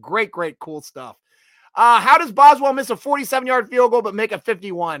him. So great, cool stuff. How does Boswell miss a 47-yard field goal but make a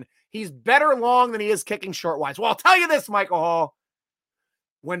 51? He's better long than he is kicking short-wise. Well, I'll tell you this, Michael Hall.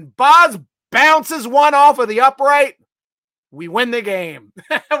 When Boz bounces one off of the upright, we win the game.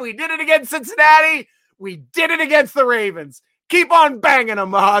 We did it against Cincinnati. We did it against the Ravens. Keep on banging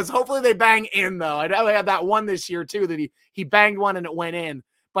them, Oz. Hopefully they bang in, though. I know they had that one this year, too, that he banged one and it went in.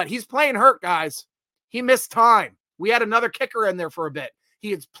 But he's playing hurt, guys. He missed time. We had another kicker in there for a bit.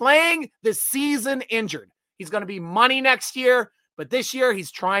 He is playing this season injured. He's going to be money next year, but this year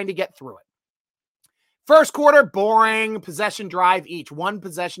he's trying to get through it. First quarter, boring. Possession drive each. One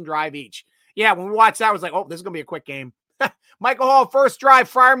possession drive each. Yeah, when we watched that, I was like, oh, this is going to be a quick game. Michael Hall, first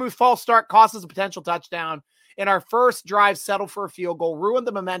drive, Freiermuth false start, cost us a potential touchdown. In our first drive, settled for a field goal, ruined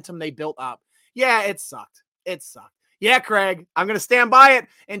the momentum they built up. Yeah, it sucked. Yeah, Craig, I'm going to stand by it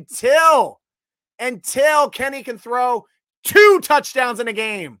until Kenny can throw 2 touchdowns in a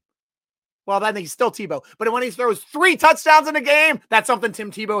game. Well, then he's still Tebow. But when he throws 3 touchdowns in a game, that's something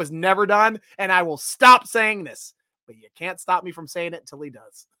Tim Tebow has never done, and I will stop saying this. But you can't stop me from saying it until he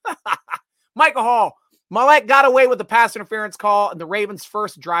does. Michael Hall, Millett got away with the pass interference call in the Ravens'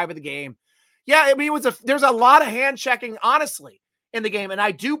 first drive of the game. Yeah, I mean, there's a lot of hand checking, honestly, in the game, and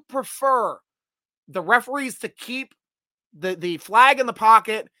I do prefer the referees to keep the flag in the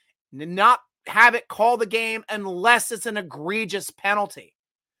pocket and not have it call the game unless it's an egregious penalty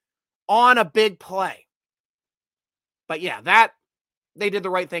on a big play. But yeah, they did the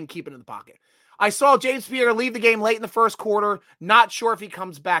right thing, keeping it in the pocket. I saw James Pierre leave the game late in the first quarter. Not sure if he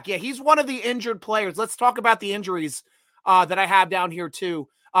comes back. Yeah, he's one of the injured players. Let's talk about the injuries that I have down here too.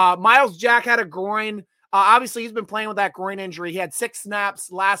 Miles Jack had a groin. Obviously, he's been playing with that groin injury. He had 6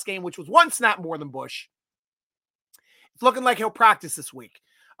 snaps last game, which was 1 snap more than Bush. It's looking like he'll practice this week.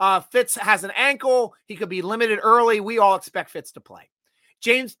 Fitz has an ankle. He could be limited early. We all expect Fitz to play.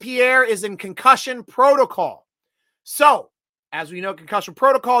 James Pierre is in concussion protocol. So, as we know, concussion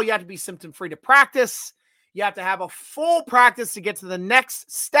protocol, you have to be symptom-free to practice. You have to have a full practice to get to the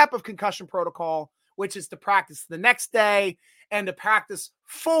next step of concussion protocol, which is to practice the next day and to practice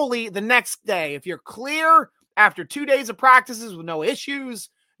fully the next day. If you're clear after 2 days of practices with no issues,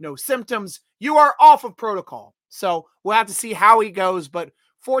 no symptoms, you are off of protocol. So we'll have to see how he goes. But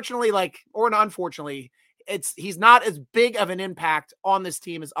fortunately, or unfortunately, he's not as big of an impact on this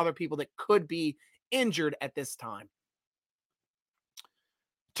team as other people that could be injured at this time.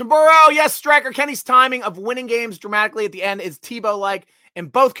 Tamburo, yes, striker Kenny's timing of winning games dramatically at the end is Tebow-like,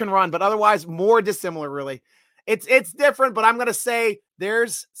 and both can run, but otherwise more dissimilar, really. It's different, but I'm going to say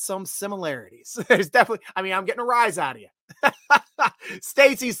there's some similarities. There's definitely, I'm getting a rise out of you.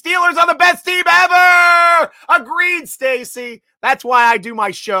 Stacy, Steelers are the best team ever! Agreed, Stacy. That's why I do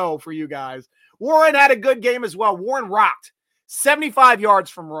my show for you guys. Warren had a good game as well. Warren rocked. 75 yards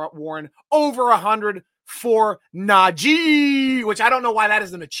from Warren, over 100 for Najee, which I don't know why that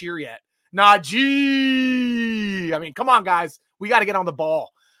isn't a cheer yet. Najee. Come on, guys. We got to get on the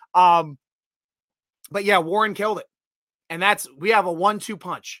ball. But yeah, Warren killed it. And we have a 1-2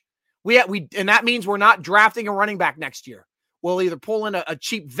 punch. And that means we're not drafting a running back next year. We'll either pull in a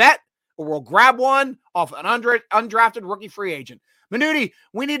cheap vet or we'll grab one off an undrafted rookie free agent. Minuti,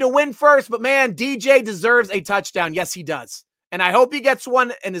 we need to win first, but man, DJ deserves a touchdown. Yes, he does. And I hope he gets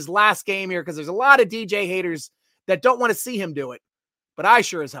one in his last game here because there's a lot of DJ haters that don't want to see him do it. But I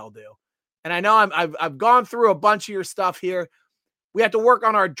sure as hell do. And I know I've gone through a bunch of your stuff here. We have to work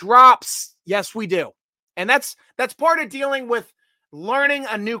on our drops. Yes, we do. And that's part of dealing with learning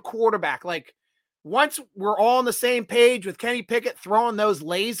a new quarterback. Like, once we're all on the same page with Kenny Pickett throwing those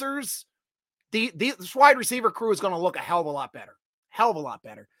lasers, this wide receiver crew is going to look a hell of a lot better. Hell of a lot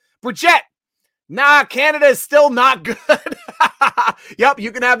better. Bridget, nah, Canada is still not good. Yep,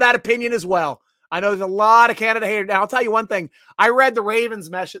 you can have that opinion as well. I know there's a lot of Canada haters. Now, I'll tell you one thing. I read the Ravens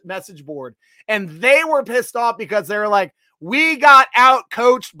message board, and they were pissed off because they were like, we got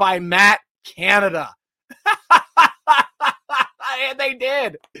out-coached by Matt Canada. And they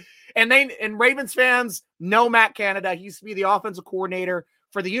did. And Ravens fans know Matt Canada. He used to be the offensive coordinator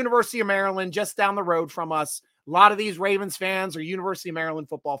for the University of Maryland, just down the road from us. A lot of these Ravens fans are University of Maryland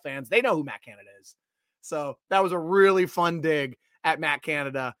football fans. They know who Matt Canada is. So that was a really fun dig at Matt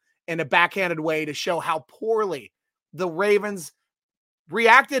Canada in a backhanded way to show how poorly the Ravens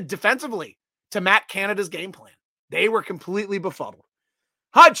reacted defensively to Matt Canada's game plan. They were completely befuddled.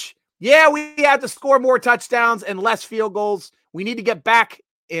 Hutch, yeah, we have to score more touchdowns and less field goals. We need to get back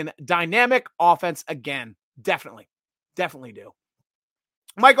in dynamic offense again. Definitely do.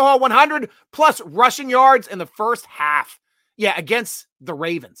 Michael Hall, 100 plus rushing yards in the first half. Yeah, against the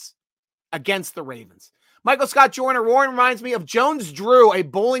Ravens. Michael Scott Joyner, Warren reminds me of Jones Drew, a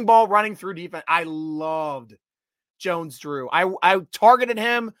bowling ball running through defense. I loved Jones Drew. I targeted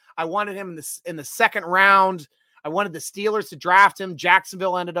him. I wanted him in the second round. I wanted the Steelers to draft him.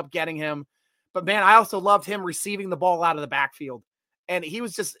 Jacksonville ended up getting him. But man, I also loved him receiving the ball out of the backfield. And he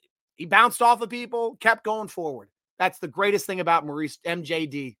bounced off of people, kept going forward. That's the greatest thing about Maurice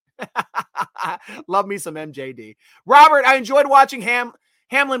MJD. Love me some MJD. Robert, I enjoyed watching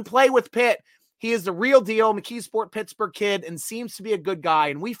Hamlin play with Pitt. He is the real deal, McKeesport, Pittsburgh kid, and seems to be a good guy.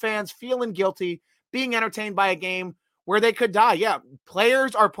 And we fans feeling guilty being entertained by a game where they could die. Yeah,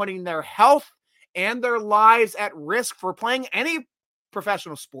 players are putting their health and their lives at risk for playing any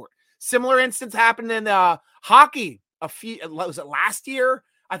professional sport. Similar instance happened in hockey. Was it last year?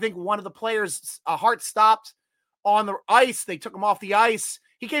 I think one of the players' heart stopped on the ice. They took him off the ice.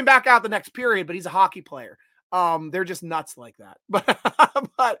 He came back out the next period, but he's a hockey player. They're just nuts like that.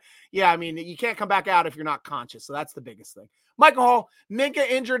 But yeah, you can't come back out if you're not conscious. So that's the biggest thing. Michael Hall, Minkah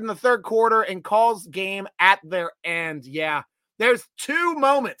injured in the third quarter and calls game at their end. Yeah, there's 2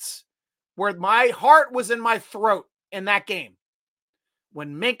 moments where my heart was in my throat in that game.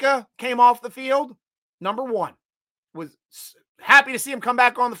 When Minkah came off the field, number 1, was happy to see him come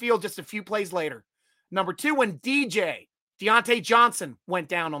back on the field just a few plays later. Number 2, when Deontay Johnson went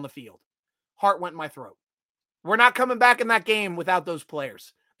down on the field. Heart went in my throat. We're not coming back in that game without those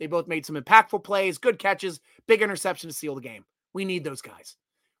players. They both made some impactful plays, good catches, big interception to seal the game. We need those guys.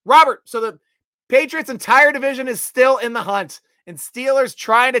 Robert, so the Patriots' entire division is still in the hunt, and Steelers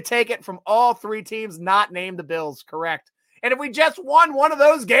trying to take it from all three teams not named the Bills. Correct. And if we just won one of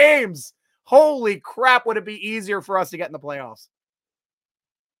those games, holy crap, would it be easier for us to get in the playoffs?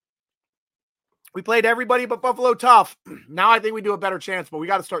 We played everybody but Buffalo tough. Now I think we do a better chance, but we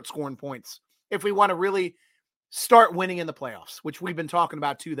got to start scoring points if we want to really start winning in the playoffs, which we've been talking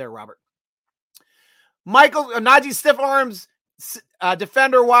about too there, Robert. Najee stiff arms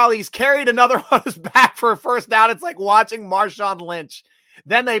defender while he's carried another on his back for a first down. It's like watching Marshawn Lynch.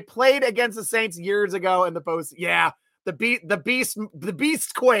 Then they played against the Saints years ago in the post. Yeah, the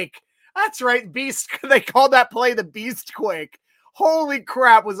beast quake. That's right, beast. They called that play the beast quake. Holy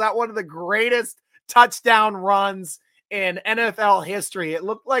crap, was that one of the greatest touchdown runs in NFL history? It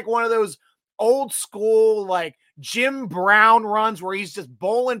looked like one of those old school, like Jim Brown runs where he's just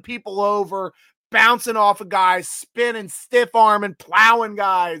bowling people over, bouncing off of guys, spinning, stiff arm, and plowing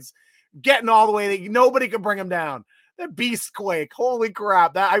guys, getting all the way that nobody could bring him down. The beast quake. Holy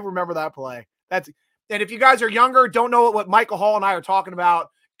crap. I remember that play. And if you guys are younger, don't know what Michael Hall and I are talking about,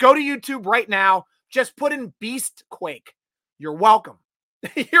 go to YouTube right now. Just put in beast quake. You're welcome.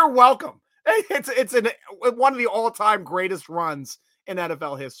 You're welcome. It's one of the all-time greatest runs in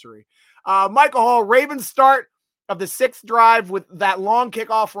NFL history. Michael Hall, Ravens start of the sixth drive with that long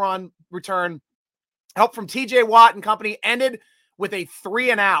kickoff run return. Help from TJ Watt and company ended with a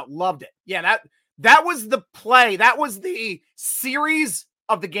 3-and-out. Loved it. Yeah, that was the play. That was the series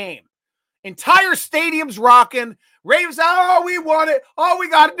of the game. Entire stadium's rocking. Ravens, we won it. All we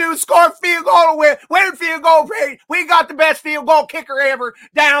got to do is score a field goal to win. Win field goal, we got the best field goal kicker ever.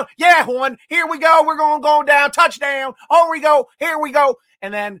 Down. Yeah, one. Here we go. We're going to go down. Touchdown. Oh, we go. Here we go.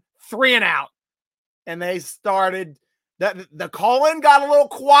 And then 3-and-out. And they started. The call-in got a little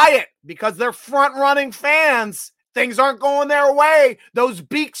quiet because they're front-running fans. Things aren't going their way. Those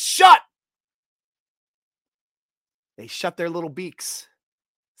beaks shut. They shut their little beaks.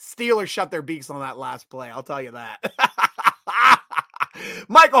 Steelers shut their beaks on that last play. I'll tell you that.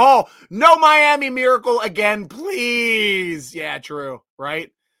 Michael Hall, no Miami Miracle again, please. Yeah, true,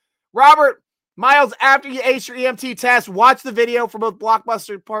 right? Robert, Miles, after you ace your EMT test, watch the video for both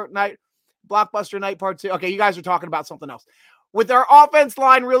Blockbuster Night Part 2. Okay, you guys are talking about something else. With our offense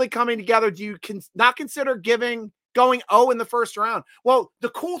line really coming together, do you not consider going 0 in the first round? Well, the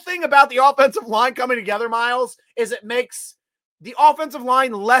cool thing about the offensive line coming together, Miles, is it makes the offensive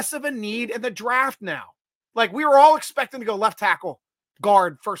line less of a need in the draft now. Like, we were all expecting to go left tackle,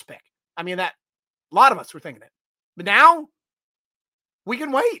 guard, first pick. I mean, that a lot of us were thinking it. But now we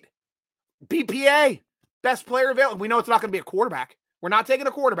can wait. BPA, best player available. We know it's not going to be a quarterback. We're not taking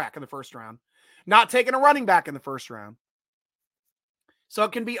a quarterback in the first round. Not taking a running back in the first round. So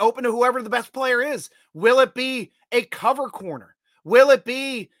it can be open to whoever the best player is. Will it be a cover corner? Will it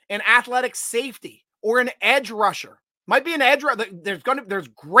be an athletic safety or an edge rusher? Might be an edge. There's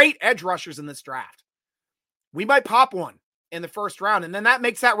great edge rushers in this draft. We might pop one in the first round, and then that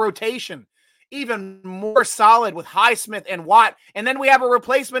makes that rotation even more solid with Highsmith and Watt. And then we have a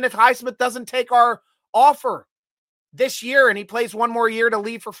replacement if Highsmith doesn't take our offer this year and he plays one more year to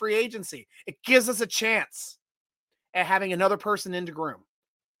leave for free agency. It gives us a chance at having another person in to groom.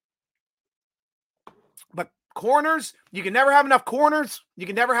 But corners, you can never have enough corners. You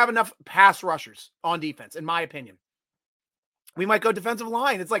can never have enough pass rushers on defense, in my opinion. We might go defensive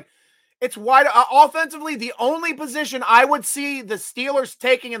line. It's wide. Offensively, the only position I would see the Steelers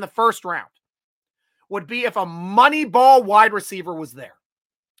taking in the first round would be if a money ball wide receiver was there.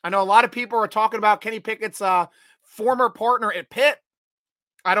 I know a lot of people are talking about Kenny Pickett's former partner at Pitt.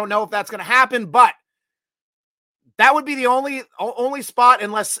 I don't know if that's going to happen, but that would be the only spot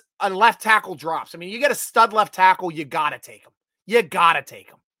unless a left tackle drops. I mean, you get a stud left tackle, you got to take him. You got to take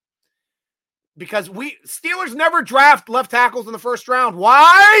him. Because Steelers never draft left tackles in the first round.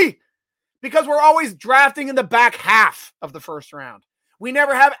 Why? Because we're always drafting in the back half of the first round. We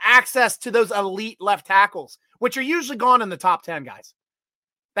never have access to those elite left tackles, which are usually gone in the top 10, guys.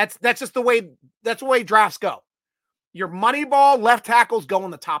 That's just the way drafts go. Your money ball left tackles go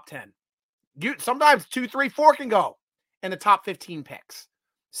in the top 10. Sometimes 2, 3, 4 can go in the top 15 picks.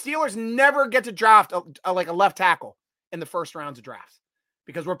 Steelers never get to draft a left tackle in the first rounds of drafts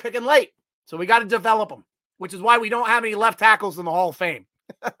because we're picking late. So we got to develop them, which is why we don't have any left tackles in the Hall of Fame.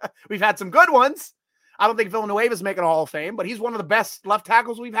 We've had some good ones. I don't think Villanueva's making a Hall of Fame, but he's one of the best left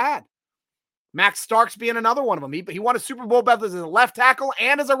tackles we've had. Max Starks being another one of them. He won a Super Bowl both as a left tackle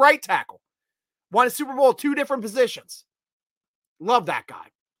and as a right tackle. Won a Super Bowl 2 different positions. Love that guy.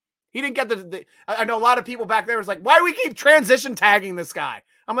 He didn't get I know a lot of people back there was like, why do we keep transition tagging this guy?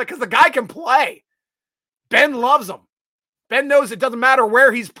 I'm like, because the guy can play. Ben loves him. Ben knows it doesn't matter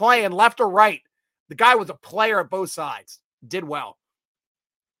where he's playing, left or right. The guy was a player at both sides. Did well.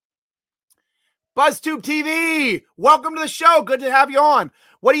 BuzzTube TV, welcome to the show. Good to have you on.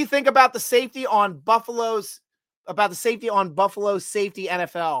 What do you think about the safety on Buffalo's safety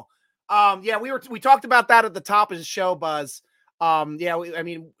NFL? We talked about that at the top of the show, Buzz.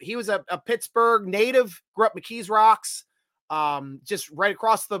 He was a Pittsburgh native, grew up McKees Rocks, just right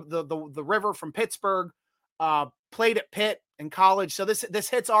across the river from Pittsburgh, played at Pitt in college. So this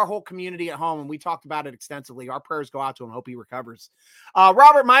hits our whole community at home, and we talked about it extensively. Our prayers go out to him. Hope he recovers.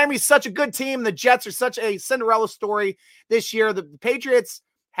 Robert, Miami's such a good team. The Jets are such a Cinderella story this year. The Patriots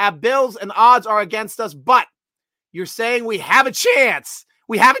have Bills, and odds are against us, but you're saying we have a chance.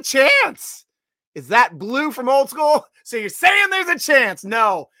 We have a chance. Is that Blue from Old School? So you're saying there's a chance.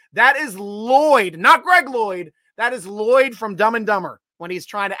 No, that is Lloyd, not Greg Lloyd. That is Lloyd from Dumb and Dumber when he's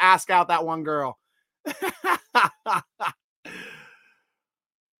trying to ask out that one girl.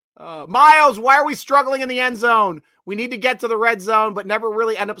 Miles, why are we struggling in the end zone? We need to get to the red zone, but never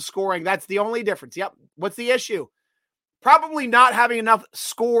really end up scoring. That's the only difference. Yep. What's the issue? Probably not having enough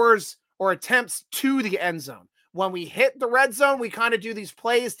scores or attempts to the end zone. When we hit the red zone, we kind of do these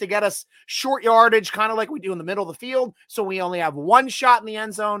plays to get us short yardage, kind of like we do in the middle of the field. So we only have one shot in the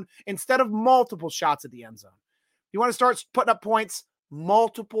end zone instead of multiple shots at the end zone. You want to start putting up points,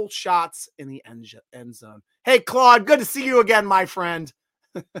 multiple shots in the end zone. Hey, Claude, good to see you again, my friend.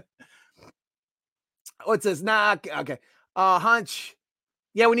 It says, okay. Hunch.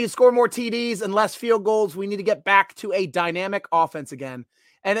 Yeah, we need to score more TDs and less field goals. We need to get back to a dynamic offense again.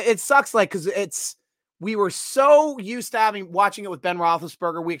 And it sucks, because we were so used to watching it with Ben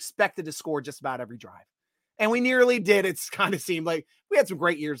Roethlisberger. We expected to score just about every drive. And we nearly did. It's kind of seemed like we had some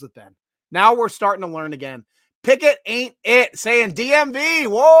great years with Ben. Now we're starting to learn again. Pickett ain't it. Saying DMV.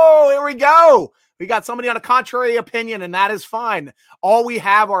 Whoa, here we go. We got somebody on a contrary opinion, and that is fine. All we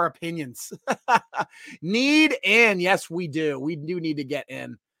have are opinions. Need in. Yes, we do. We do need to get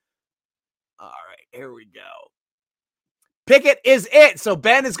in. All right, here we go. Pickett is it. So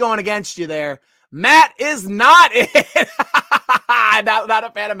Ben is going against you there. Matt is not it. not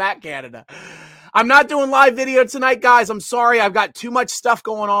a fan of Matt Canada. I'm not doing live video tonight, guys. I'm sorry. I've got too much stuff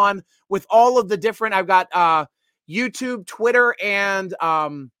going on with all of the different. I've got YouTube, Twitter, and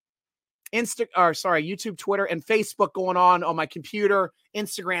YouTube, Twitter, and Facebook going on my computer,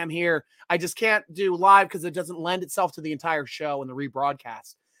 Instagram here. I just can't do live because it doesn't lend itself to the entire show and the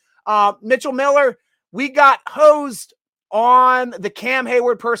rebroadcast. Mitchell Miller, we got hosed on the Cam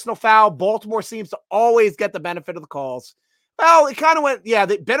Hayward personal foul. Baltimore seems to always get the benefit of the calls. Well, it kind of went, yeah,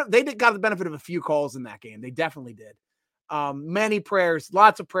 they got the benefit of a few calls in that game. They definitely did. Many prayers,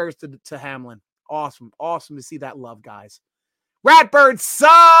 lots of prayers to Hamlin. Awesome to see that love, guys. Ratbirds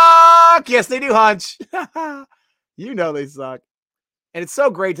suck. Yes, they do, Hunch. You know they suck. And it's so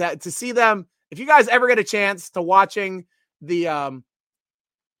great to see them. If you guys ever get a chance to watching the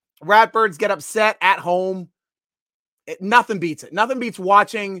Ratbirds get upset at home, nothing beats it. Nothing beats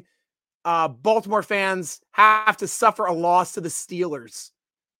watching Baltimore fans have to suffer a loss to the Steelers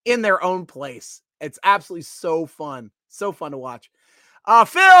in their own place. It's absolutely so fun. So fun to watch.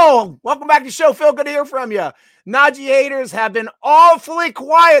 Phil, welcome back to the show. Phil, good to hear from you. Najee haters have been awfully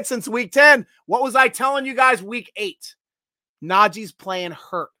quiet since week 10. What was I telling you guys week 8? Najee's playing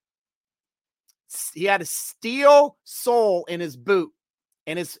hurt. He had a steel sole in his boot,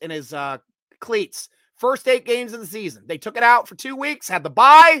 in his cleats. First 8 games of the season. They took it out for 2 weeks, had the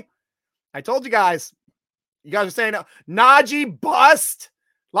bye. I told you guys. You guys are saying Najee bust.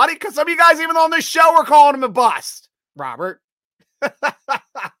 Some of you guys, even on this show, are calling him a bust. Robert. But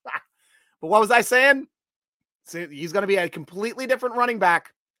what was I saying? So he's going to be a completely different running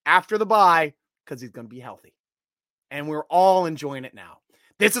back after the bye because he's going to be healthy. And we're all enjoying it now.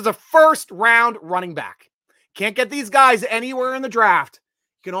 This is a first-round running back. Can't get these guys anywhere in the draft.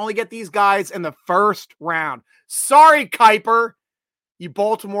 You can only get these guys in the first round. Sorry, Kuiper, you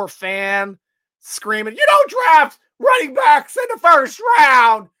Baltimore fan, screaming, you don't draft running backs in the first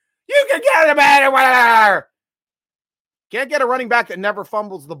round. You can get them anywhere. Can't get a running back that never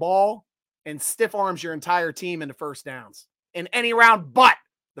fumbles the ball and stiff arms your entire team into first downs in any round but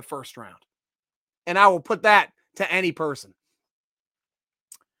the first round. And I will put that to any person.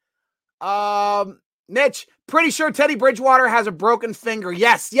 Mitch, pretty sure Teddy Bridgewater has a broken finger.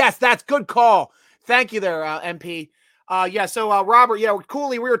 Yes, that's good call. Thank you there, MP. Robert,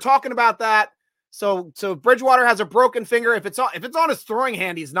 Cooley, we were talking about that. So Bridgewater has a broken finger. If it's on his throwing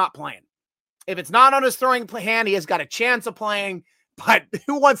hand, he's not playing. If it's not on his throwing hand, he has got a chance of playing. But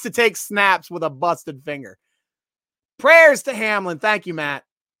who wants to take snaps with a busted finger? Prayers to Hamlin. Thank you, Matt.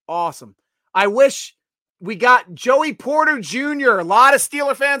 Awesome. I wish We got Joey Porter Jr. A lot of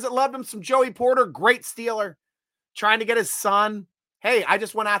Steeler fans that loved him. Some Joey Porter, great Steeler, trying to get his son. Hey, I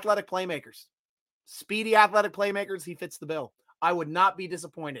just want athletic playmakers. Speedy athletic playmakers. He fits the bill. I would not be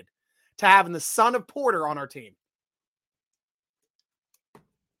disappointed to having the son of Porter on our team.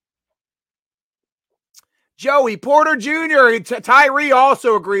 Joey Porter Jr. Tyree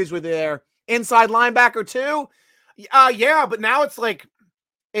also agrees with you there. Inside linebacker too. Yeah, but now it's like,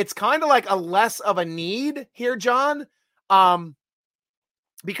 it's kind of like a less of a need here, John,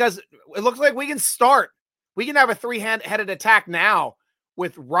 because it looks like we can start. We can have a three-headed attack now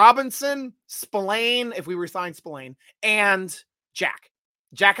with Robinson, Spillane, if we resign Spillane, and Jack.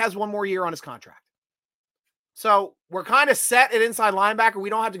 Jack has one more year on his contract. So we're kind of set at inside linebacker. We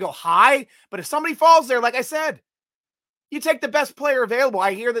don't have to go high, but if somebody falls there, like I said, you take the best player available.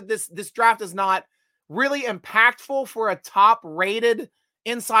 I hear that this draft is not really impactful for a top-rated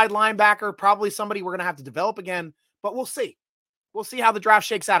inside linebacker, probably somebody we're going to have to develop again, but we'll see. We'll see how the draft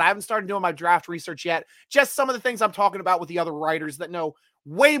shakes out. I haven't started doing my draft research yet. Just some of the things I'm talking about with the other writers that know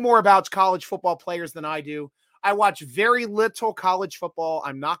way more about college football players than I do. I watch very little college football.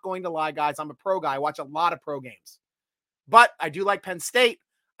 I'm not going to lie, guys. I'm a pro guy. I watch a lot of pro games. But I do like Penn State.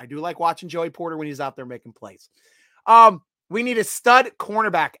 I do like watching Joey Porter when he's out there making plays. We need a stud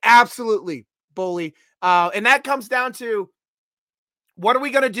cornerback. Absolutely, Bully. And that comes down to, what are we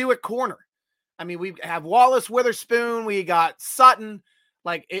going to do at corner? I mean, we have Wallace Witherspoon. We got Sutton.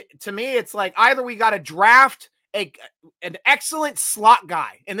 To me, it's like either we got to draft an excellent slot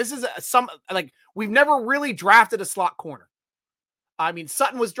guy. And this is we've never really drafted a slot corner. I mean,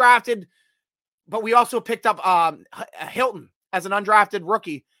 Sutton was drafted, but we also picked up Hilton as an undrafted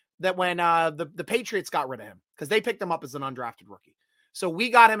rookie that when the Patriots got rid of him, because they picked him up as an undrafted rookie. So we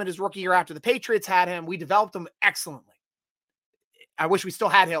got him in his rookie year after the Patriots had him. We developed him excellently. I wish we still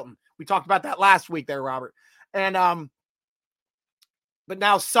had Hilton. We talked about that last week there, Robert. And but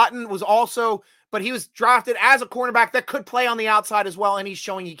now Sutton was also, but he was drafted as a cornerback that could play on the outside as well, and he's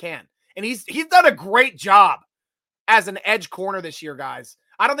showing he can. And he's done a great job as an edge corner this year, guys.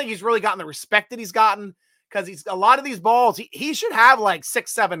 I don't think he's really gotten the respect that he's gotten, because a lot of these balls, he should have like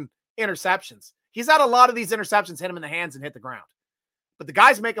 6-7 interceptions. He's had a lot of these interceptions hit him in the hands and hit the ground. But the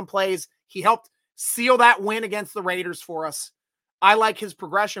guy's making plays. He helped seal that win against the Raiders for us. I like his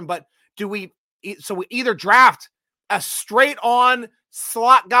progression, but we either draft a straight on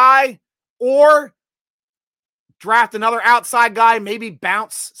slot guy or draft another outside guy, maybe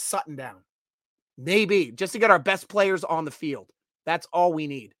bounce Sutton down. Maybe just to get our best players on the field. That's all we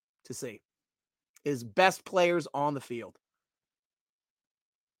need to see is best players on the field.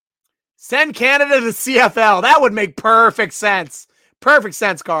 Send Canada to CFL. That would make perfect sense. Perfect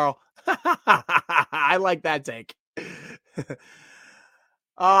sense, Carl. I like that take.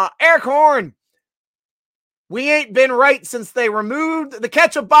 Eric Horn. We ain't been right since they removed the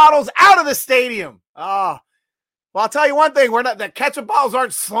ketchup bottles out of the stadium. Well, I'll tell you one thing. The ketchup bottles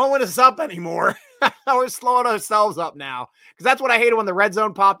aren't slowing us up anymore. We're slowing ourselves up now. Because that's what I hated when the red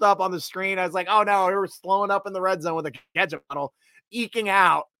zone popped up on the screen. I was like, oh no, we're slowing up in the red zone with a ketchup bottle eking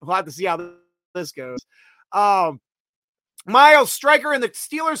out. We'll have to see how this goes. Miles, striker in the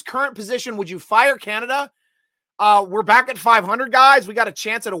Steelers' current position, would you fire Canada? We're back at 500, guys. We got a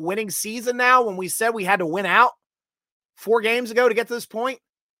chance at a winning season now when we said we had to win out 4 games ago to get to this point.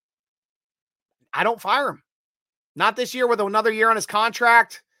 I don't fire him. Not this year with another year on his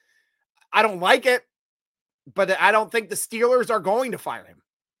contract. I don't like it, but I don't think the Steelers are going to fire him.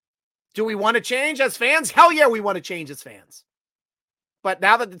 Do we want to change as fans? Hell yeah, we want to change as fans. But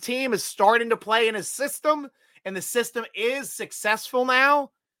now that the team is starting to play in his system and the system is successful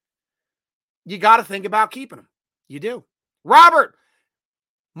now, you got to think about keeping him. You do. Robert,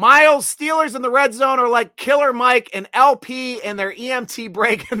 Miles, Steelers in the red zone are like Killer Mike and LP in their EMT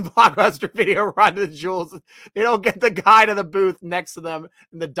break and Blockbuster video Run to the Jewels. They don't get the guy to the booth next to them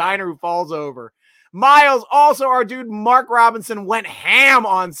in the diner who falls over. Miles, also our dude Mark Robinson went ham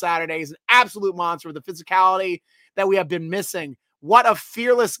on Saturday. He's an absolute monster with the physicality that we have been missing. What a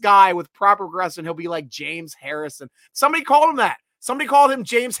fearless guy with proper progression. He'll be like James Harrison. Somebody called him that. Somebody called him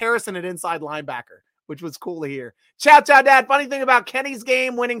James Harrison at inside linebacker, which was cool to hear. Chow, Dad. Funny thing about Kenny's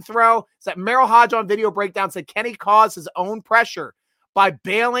game-winning throw is that Merrill Hodge on video breakdown said Kenny caused his own pressure by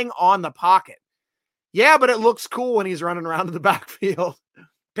bailing on the pocket. Yeah, but it looks cool when he's running around in the backfield.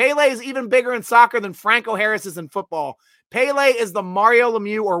 Pele is even bigger in soccer than Franco Harris is in football. Pele is the Mario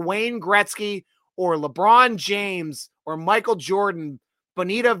Lemieux or Wayne Gretzky or LeBron James or Michael Jordan,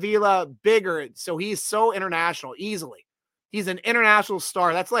 Bonita Villa bigger. So he's so international easily. He's an international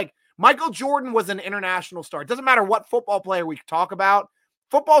star. That's like Michael Jordan was an international star. It doesn't matter what football player we talk about.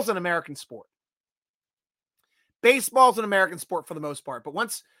 Football's an American sport. Baseball's an American sport for the most part, but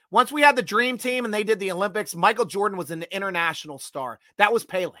once we had the dream team and they did the Olympics, Michael Jordan was an international star. That was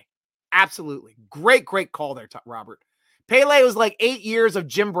Pele. Absolutely. Great call there, Robert. Pele was like 8 years of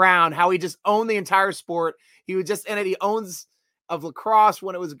Jim Brown, how he just owned the entire sport. He was just in it. He owns of lacrosse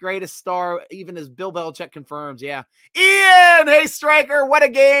when it was the greatest star, even as Bill Belichick confirms. Yeah. Ian, hey, striker, what a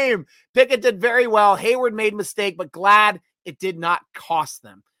game. Pickett did very well. Hayward made a mistake, but glad it did not cost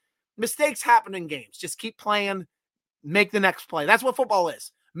them. Mistakes happen in games. Just keep playing. Make the next play. That's what football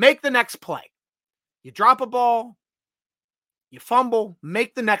is. Make the next play. You drop a ball, you fumble,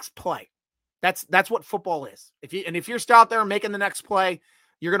 make the next play. That's what football is. If you're still out there making the next play,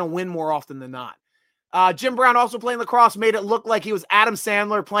 you're going to win more often than not. Jim Brown, also playing lacrosse, made it look like he was Adam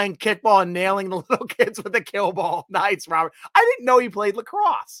Sandler playing kickball and nailing the little kids with a kill ball. Nice, Robert. I didn't know he played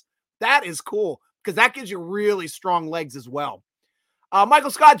lacrosse. That is cool because that gives you really strong legs as well.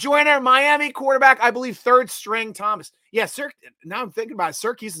 Michael Scott Joyner, Miami quarterback, I believe third string. Thomas. Yeah, now I'm thinking about it.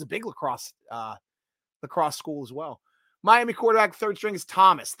 Syracuse is a big lacrosse school as well. Miami quarterback, third string is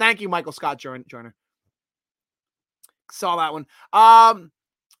Thomas. Thank you, Michael Scott Joyner. Saw that one.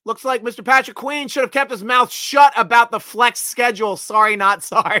 Looks like Mr. Patrick Queen should have kept his mouth shut about the flex schedule. Sorry, not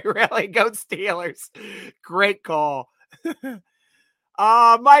sorry. Really? Go Steelers. Great call.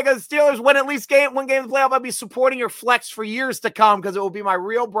 Micah, Steelers win at least one game in the playoff. I'll be supporting your flex for years to come because it will be my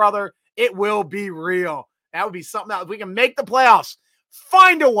real brother. It will be real. That would be something else. We can make the playoffs.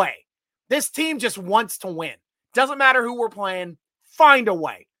 Find a way. This team just wants to win. Doesn't matter who we're playing. Find a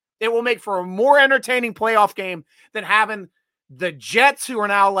way. It will make for a more entertaining playoff game than having the Jets, who are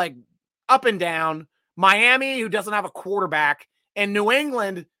now like up and down, Miami, who doesn't have a quarterback, and New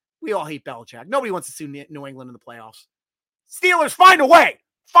England. We all hate Belichick. Nobody wants to see New England in the playoffs. Steelers, find a way.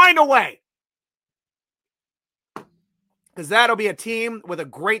 Find a way. Because that'll be a team with a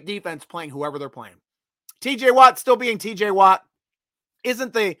great defense playing whoever they're playing. TJ Watt still being TJ Watt.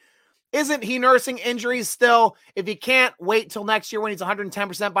 Isn't he nursing injuries still? If he can't wait till next year when he's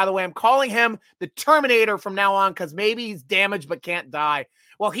 110%, by the way, I'm calling him the Terminator from now on because maybe he's damaged but can't die.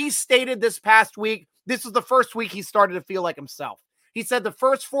 Well, he stated this past week, this was the first week he started to feel like himself. He said the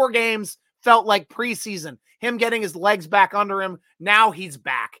first 4 games felt like preseason, him getting his legs back under him. Now he's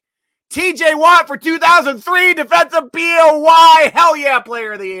back. TJ Watt for 2003 Defensive BOY. Hell yeah,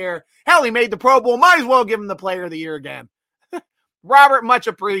 Player of the Year. Hell, he made the Pro Bowl. Might as well give him the Player of the Year again. Robert, much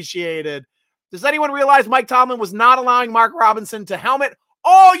appreciated. Does anyone realize Mike Tomlin was not allowing Mark Robinson to helmet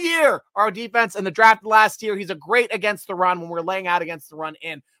all year? Our defense in the draft last year, he's a great against the run when we're laying out against the run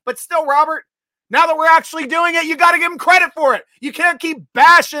in. But still, Robert, now that we're actually doing it, you got to give him credit for it. You can't keep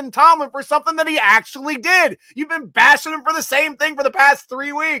bashing Tomlin for something that he actually did. You've been bashing him for the same thing for the past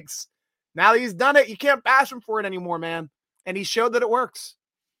 3 weeks. Now that he's done it, you can't bash him for it anymore, man. And he showed that it works.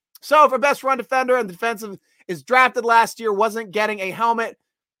 So if our best run defender and defensive is drafted last year, wasn't getting a helmet,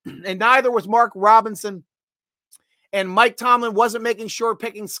 and neither was Mark Robinson, and Mike Tomlin wasn't making sure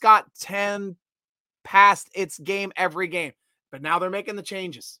picking Scott 10 past its game every game. But now they're making the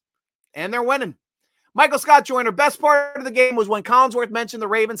changes, and they're winning. Michael Scott Joyner, best part of the game was when Collinsworth mentioned the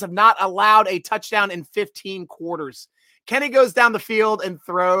Ravens have not allowed a touchdown in 15 quarters. Kenny goes down the field and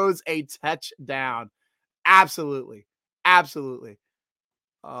throws a touchdown. Absolutely. Absolutely.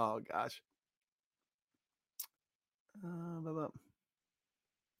 Oh, gosh.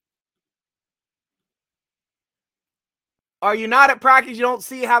 Are you not at practice? You don't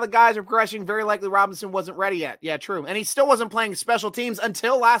see how the guys are progressing. Very likely Robinson wasn't ready yet. Yeah, true. And he still wasn't playing special teams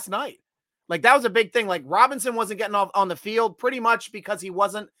until last night. Like, that was a big thing. Like, Robinson wasn't getting off on the field pretty much because he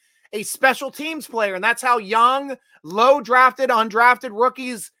wasn't a special teams player. And that's how young, low-drafted, undrafted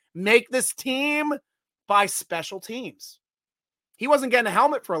rookies make this team, by special teams. He wasn't getting a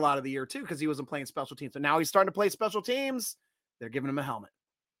helmet for a lot of the year, too, because he wasn't playing special teams. So now he's starting to play special teams. They're giving him a helmet.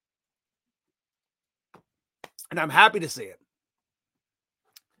 And I'm happy to see it.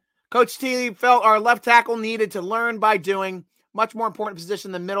 Coach T felt our left tackle needed to learn by doing. Much more important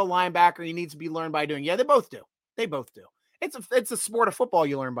position than middle linebacker. He needs to be learned by doing. Yeah, they both do. They both do. It's a sport of football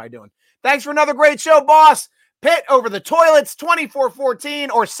you learn by doing. Thanks for another great show, boss. Pitt over the toilets,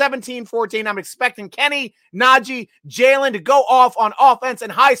 24-14 or 17-14. I'm expecting Kenny, Najee, Jalen to go off on offense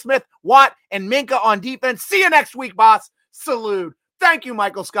and Highsmith, Watt, and Minka on defense. See you next week, boss. Salute. Thank you,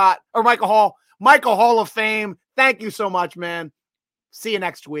 Michael Hall. Michael Hall of Fame. Thank you so much, man. See you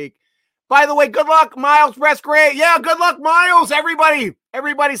next week. By the way, good luck, Miles Rescray. Yeah, good luck, Miles.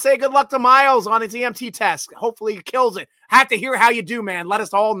 Everybody say good luck to Miles on his EMT test. Hopefully he kills it. Have to hear how you do, man. Let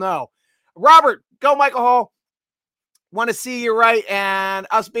us all know. Robert, go Michael Hall. Want to see you right and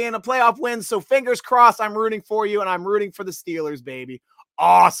us being a playoff win. So fingers crossed, I'm rooting for you and I'm rooting for the Steelers, baby.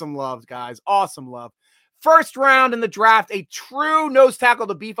 Awesome love, guys. Awesome love. first round in the draft, a true nose tackle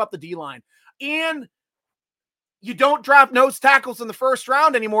to beef up the D-line. And you don't draft nose tackles in the first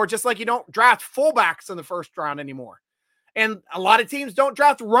round anymore, just like you don't draft fullbacks in the first round anymore. And a lot of teams don't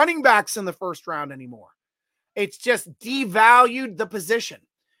draft running backs in the first round anymore. It's just devalued the position.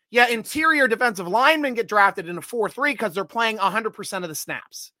 Yeah, interior defensive linemen get drafted in a 4-3 because they're playing 100% of the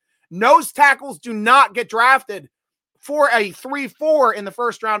snaps. Nose tackles do not get drafted for a 3-4 in the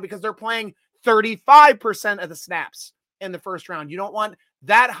first round because they're playing 35% of the snaps in the first round. You don't want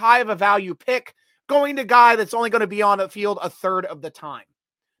that high of a value pick going to a guy that's only going to be on the field a third of the time,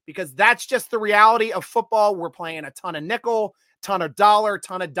 because that's just the reality of football. We're playing a ton of nickel, ton of dollar,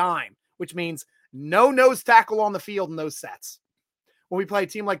 ton of dime, which means no nose tackle on the field in those sets. When we play a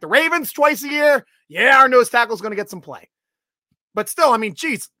team like the Ravens twice a year, yeah, our nose tackle is going to get some play. But still, I mean,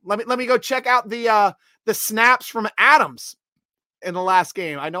 geez, let me go check out the snaps from Adams in the last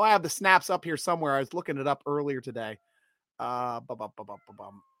game. I know I have the snaps up here somewhere. I was looking it up earlier today. There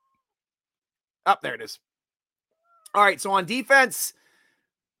it is. All right, so on defense,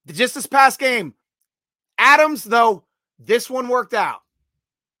 just this past game, Adams, though, this one worked out.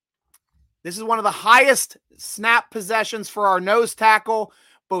 This is one of the highest snap possessions for our nose tackle.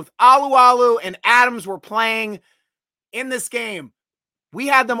 Both Alualu and Adams were playing in this game. We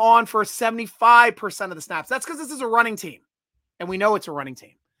had them on for 75% of the snaps. That's because this is a running team, and we know it's a running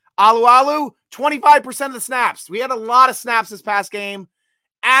team. Alualu, 25% of the snaps. We had a lot of snaps this past game.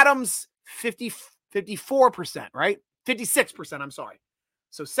 Adams, 54%, right? 56%, I'm sorry.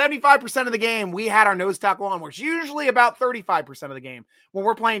 So 75% of the game, we had our nose tackle on, which is usually about 35% of the game. When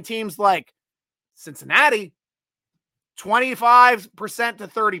we're playing teams like Cincinnati, 25% to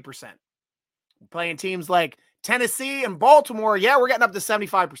 30%. Playing teams like Tennessee and Baltimore, yeah, we're getting up to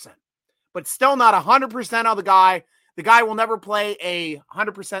 75%. But still not 100% of the guy. The guy will never play a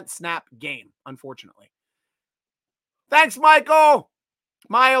 100% snap game, unfortunately. Thanks, Michael.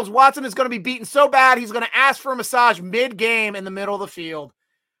 Miles Watson is going to be beaten so bad, he's going to ask for a massage mid-game in the middle of the field.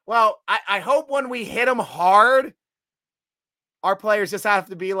 Well, I hope when we hit him hard, our players just have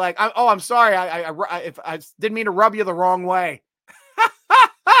to be like, I'm sorry. I didn't mean to rub you the wrong way.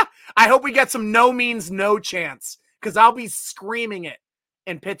 I hope we get some no means no chance, because I'll be screaming it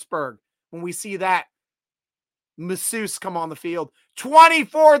in Pittsburgh when we see that masseuse come on the field.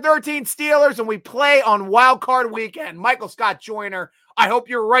 24-13 Steelers, and we play on Wild Card Weekend. Michael Scott Joyner, I hope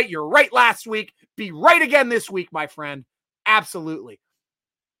you're right. You're right last week. Be right again this week, my friend. Absolutely.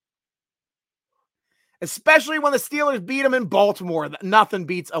 Especially when the Steelers beat them in Baltimore. Nothing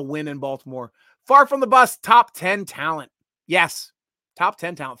beats a win in Baltimore. Far from the bus, top 10 talent. Yes, top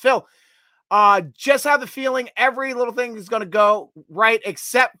 10 talent. Phil, just have the feeling every little thing is going to go right,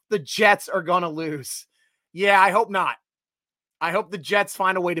 except the Jets are going to lose. Yeah, I hope not. I hope the Jets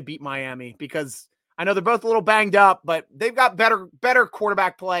find a way to beat Miami, because I know they're both a little banged up, but they've got better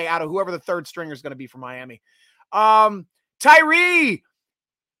quarterback play out of whoever the third stringer is going to be for Miami. Tyree,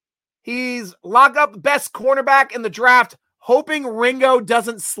 he's locked up best cornerback in the draft, hoping Ringo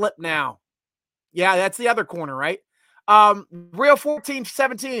doesn't slip now. Yeah, that's the other corner, right? Real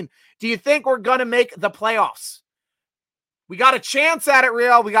 14-17. Do you think we're going to make the playoffs? We got a chance at it,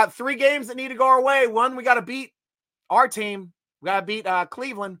 Real. We got 3 games that need to go our way. 1, we got to beat our team. We got to beat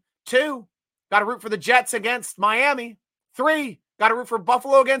Cleveland. 2, got to root for the Jets against Miami. 3, got to root for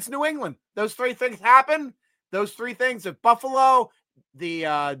Buffalo against New England. Those 3 things happen. Those 3 things, if Buffalo,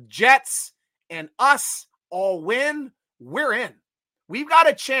 the Jets, and us all win, we're in. We've got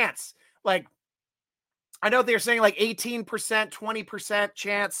a chance. Like, I know they're saying like 18%, 20%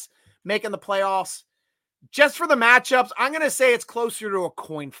 chance making the playoffs. Just for the matchups, I'm going to say it's closer to a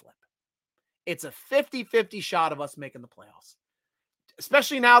coin flip. It's a 50-50 shot of us making the playoffs.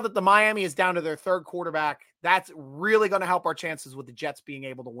 Especially now that the Miami is down to their third quarterback. That's really going to help our chances with the Jets being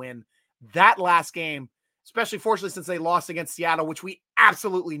able to win that last game. Especially, fortunately, since they lost against Seattle, which we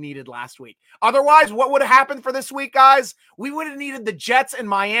absolutely needed last week. Otherwise, what would have happened for this week, guys? We would have needed the Jets and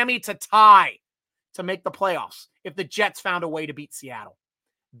Miami to tie to make the playoffs if the Jets found a way to beat Seattle.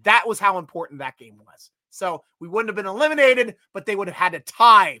 That was how important that game was. So we wouldn't have been eliminated, but they would have had to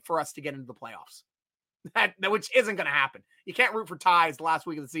tie for us to get into the playoffs. Which isn't going to happen. You can't root for ties the last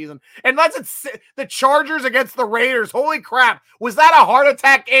week of the season. Unless it's the Chargers against the Raiders. Holy crap. Was that a heart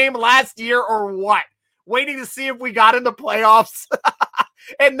attack game last year or what? Waiting to see if we got in the playoffs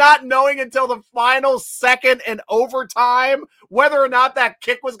and not knowing until the final second in overtime whether or not that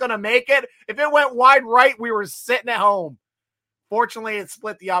kick was going to make it. If it went wide right, we were sitting at home. Fortunately, it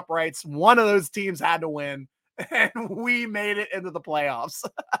split the uprights. One of those teams had to win, and we made it into the playoffs.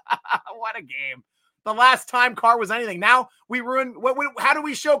 What a game. The last time Carr was anything. Now we ruined. How do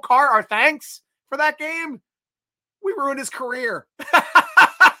we show Carr our thanks for that game, we ruined his career.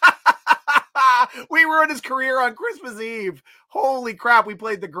 We ruined his career on Christmas Eve. Holy crap, we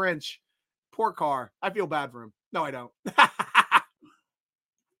played the Grinch. Poor Carr. I feel bad for him. No, I don't.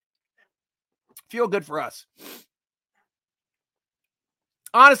 Feel good for us.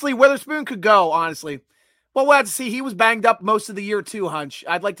 Honestly, Witherspoon could go, honestly. Well, we'll have to see. He was banged up most of the year too, Hunch.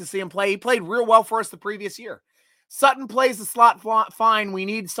 I'd like to see him play. He played real well for us the previous year. Sutton plays the slot fine. We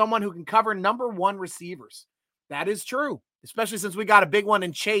need someone who can cover number one receivers. That is true, especially since we got a big one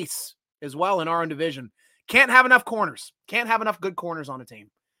in Chase as well in our own division. Can't have enough corners. Can't have enough good corners on a team.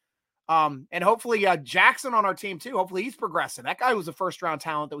 And hopefully Jackson on our team too. Hopefully he's progressing. That guy was a first-round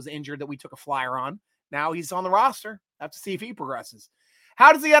talent that was injured that we took a flyer on. Now he's on the roster. Have to see if he progresses.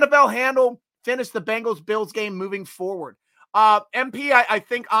 How does the NFL finish the Bengals-Bills game moving forward? MP, I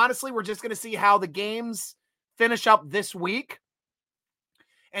think, honestly, we're just going to see how the games finish up this week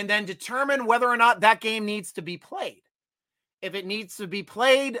and then determine whether or not that game needs to be played. If it needs to be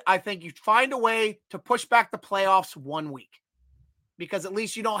played, I think you find a way to push back the playoffs 1 week because at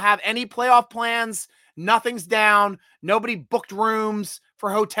least you don't have any playoff plans. Nothing's down. Nobody booked rooms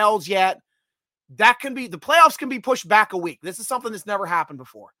for hotels yet. The playoffs can be pushed back a week. This is something that's never happened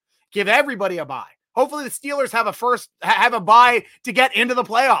before. Give everybody a bye. Hopefully the Steelers have a bye to get into the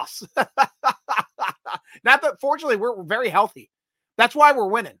playoffs. Not that, fortunately, we're very healthy. That's why we're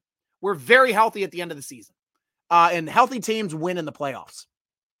winning. We're very healthy at the end of the season. And healthy teams win in the playoffs.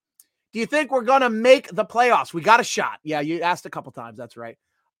 Do you think we're going to make the playoffs? We got a shot. Yeah, you asked a couple times. That's right.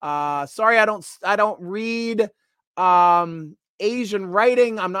 Sorry, I don't read Asian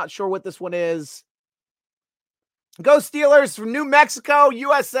writing. I'm not sure what this one is. Go Steelers from New Mexico,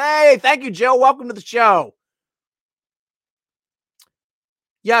 USA. Thank you, Joe. Welcome to the show.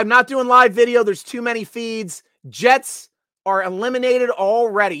 Yeah, I'm not doing live video. There's too many feeds. Jets are eliminated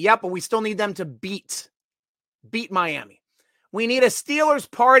already. Yep, but we still need them to beat Miami. We need a Steelers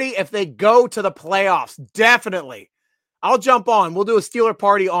party if they go to the playoffs. Definitely. I'll jump on. We'll do a Steeler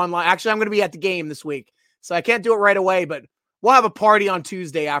party online. Actually, I'm going to be at the game this week, so I can't do it right away, but we'll have a party on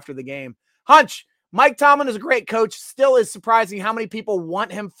Tuesday after the game. Hunch, Mike Tomlin is a great coach. Still is surprising how many people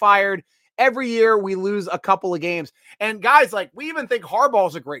want him fired. Every year we lose a couple of games. And guys, we even think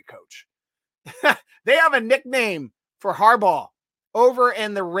Harbaugh's a great coach. They have a nickname for Harbaugh over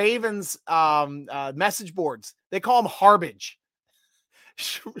in the Ravens message boards. They call him Harbage.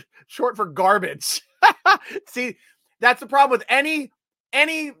 Short for garbage. See, that's the problem with any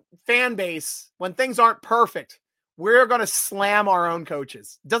fan base. When things aren't perfect, we're going to slam our own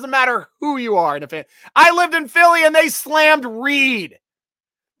coaches. Doesn't matter who you are in a fan. I lived in Philly and they slammed Reed.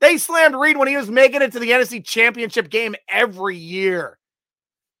 They slammed Reed when he was making it to the NFC Championship game every year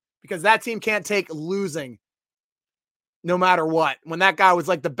because that team can't take losing no matter what. When that guy was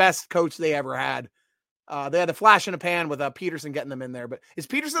like the best coach they ever had. They had the flash in a pan with Peterson getting them in there. But is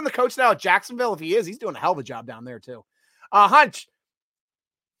Peterson the coach now at Jacksonville? If he is, he's doing a hell of a job down there too. Hunch.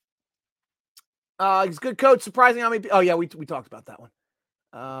 He's a good coach. Surprising how many. Oh yeah, we talked about that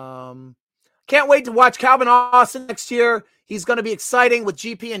one. Can't wait to watch Calvin Austin next year. He's going to be exciting with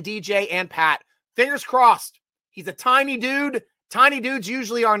GP and DJ and Pat. Fingers crossed. He's a tiny dude. Tiny dudes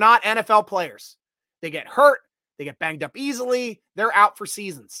usually are not NFL players. They get hurt. They get banged up easily. They're out for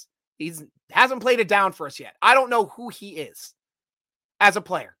seasons. He hasn't played it down for us yet. I don't know who he is as a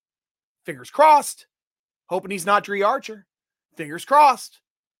player. Fingers crossed. Hoping he's not Dree Archer. Fingers crossed.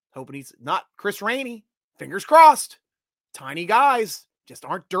 Hoping he's not Chris Rainey. Fingers crossed. Tiny guys just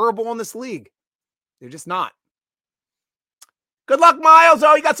aren't durable in this league. They're just not. Good luck, Miles.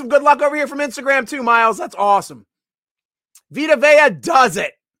 Oh, you got some good luck over here from Instagram too, Miles. That's awesome. Vita Vea does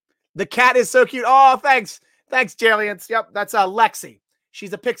it. The cat is so cute. Oh, thanks. Thanks, Jalians. Yep, that's Lexi.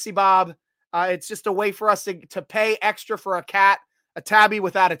 She's a pixie bob. It's just a way for us to pay extra for a cat, a tabby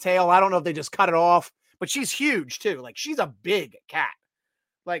without a tail. I don't know if they just cut it off, but she's huge too. She's a big cat.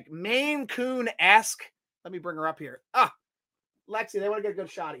 Maine Coon-esque. Let me bring her up here. Lexi, they want to get a good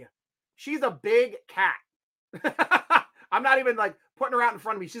shot of you. She's a big cat. I'm not even putting her out in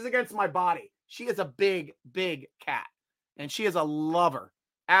front of me. She's against my body. She is a big, big cat. And she is a lover.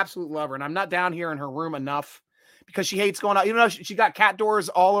 Absolute lover. And I'm not down here in her room enough because she hates going out. Even though she got cat doors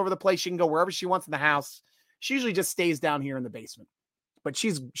all over the place, she can go wherever she wants in the house. She usually just stays down here in the basement. But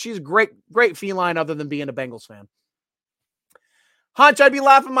she's great feline other than being a Bengals fan. Hunch, I'd be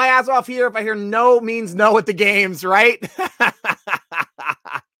laughing my ass off here if I hear no means no at the games, right?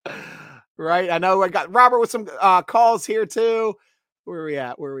 Right? I know I got Robert with some calls here too. Where are we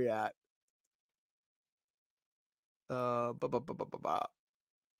at?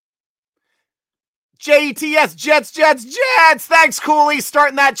 JETS, Jets. Thanks, Cooley.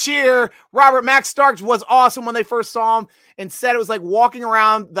 Starting that cheer. Robert, Max Starks was awesome when they first saw him and said it was like walking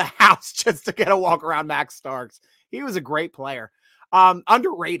around the house just to get a walk around Max Starks. He was a great player.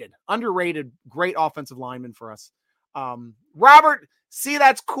 Underrated, great offensive lineman for us. Robert, see,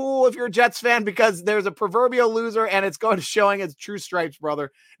 that's cool if you're a Jets fan because there's a proverbial loser and it's going to showing his true stripes,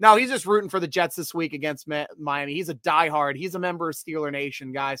 brother. No, he's just rooting for the Jets this week against Miami. He's a diehard. He's a member of Steeler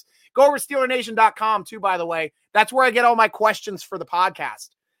Nation, guys. Go over to SteelerNation.com too, by the way. That's where I get all my questions for the podcast.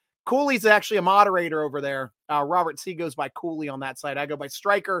 Cooley's actually a moderator over there. Robert C. goes by Cooley on that site. I go by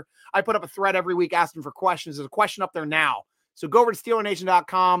Stryker. I put up a thread every week asking for questions. There's a question up there now. So go over to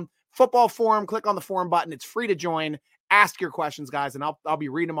SteelerNation.com, football forum, click on the forum button. It's free to join. Ask your questions, guys, and I'll be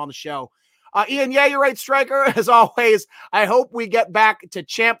reading them on the show. Ian, yeah, you're right, Stryker. As always, I hope we get back to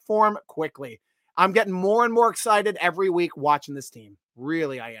champ form quickly. I'm getting more and more excited every week watching this team.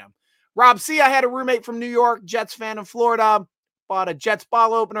 Really, I am. Rob C., I had a roommate from New York, Jets fan in Florida, bought a Jets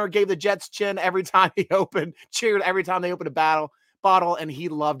bottle opener, gave the Jets chin every time he opened, cheered every time they opened a bottle, and he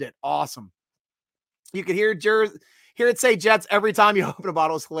loved it. Awesome. You could hear it say Jets every time you open a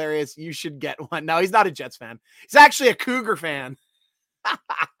bottle. Is hilarious. You should get one. No, he's not a Jets fan. He's actually a Cougar fan.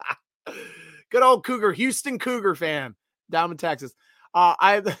 Good old Cougar, Houston Cougar fan down in Texas.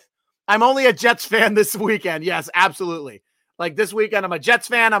 I'm only a Jets fan this weekend. Yes, absolutely. Like this weekend, I'm a Jets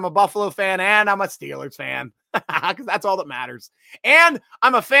fan, I'm a Buffalo fan, and I'm a Steelers fan because that's all that matters. And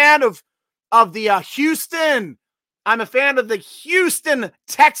I'm a fan of the Houston. I'm a fan of the Houston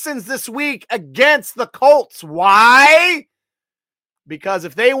Texans this week against the Colts. Why? Because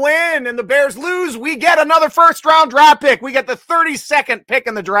if they win and the Bears lose, we get another first-round draft pick. We get the 32nd pick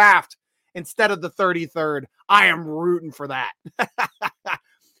in the draft instead of the 33rd. I am rooting for that.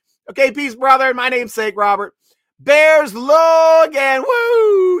 Okay, peace, brother. My namesake, Robert. Bears Logan.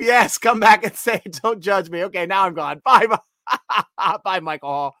 Woo! Yes, come back and say, don't judge me. Okay, now I'm gone. Bye, bye, Michael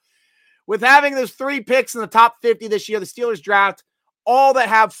Hall. With having those 3 picks in the top 50 this year, the Steelers draft all that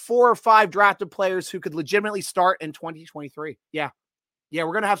have 4 or 5 drafted players who could legitimately start in 2023. Yeah, we're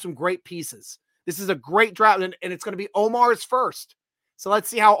going to have some great pieces. This is a great draft, and it's going to be Omar's first. So let's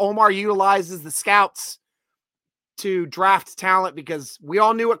see how Omar utilizes the scouts to draft talent because we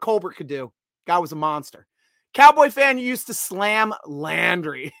all knew what Colbert could do. Guy was a monster. Cowboy fan used to slam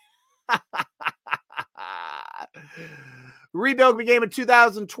Landry. Rebuild began in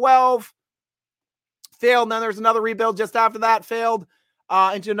 2012. Failed. And then there's another rebuild just after that. Failed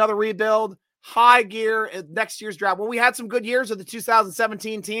into another rebuild. High gear next year's draft. Well, we had some good years of the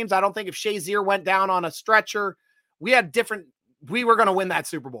 2017 teams. I don't think if Shazier went down on a stretcher, we were going to win that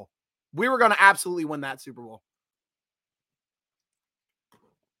Super Bowl. We were going to absolutely win that Super Bowl.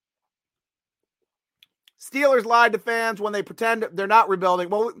 Steelers lied to fans when they pretend they're not rebuilding.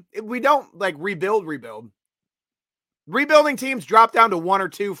 Well, we don't like rebuild. Rebuilding teams drop down to 1 or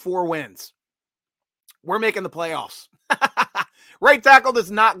 2, 4 wins. We're making the playoffs. Right tackle does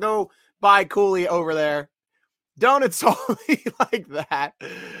not go by Cooley over there. Don't insult me like that.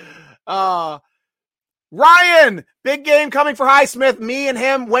 Ryan, big game coming for Highsmith. Me and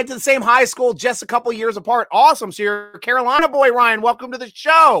him went to the same high school just a couple years apart. Awesome. So you're a Carolina boy, Ryan. Welcome to the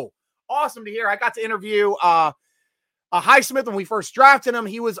show. Awesome to hear. I got to interview Highsmith when we first drafted him.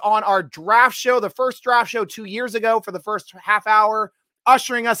 He was on our draft show, the first draft show 2 years ago for the first half hour,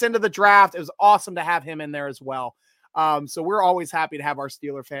 ushering us into the draft. It was awesome to have him in there as well. So we're always happy to have our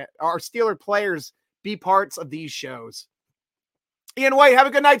Steeler players be parts of these shows. Ian White, have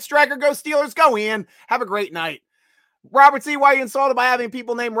a good night, Striker. Go Steelers. Go, Ian. Have a great night. Robert C., why are you insulted by having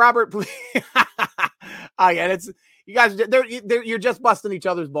people named Robert? Please. Oh, yeah, you guys, you're just busting each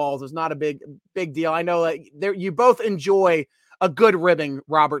other's balls. It's not a big deal. I know you both enjoy a good ribbing,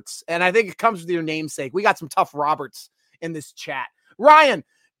 Roberts, and I think it comes with your namesake. We got some tough Roberts in this chat. Ryan,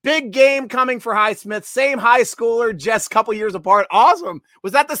 big game coming for Highsmith. Same high schooler, just a couple years apart. Awesome.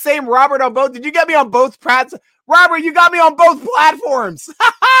 Was that the same Robert on both? Did you get me on both prats? Robert, you got me on both platforms. Way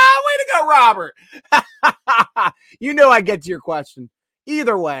to go, Robert. You know I get to your question.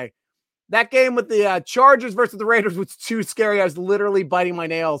 Either way, that game with the Chargers versus the Raiders was too scary. I was literally biting my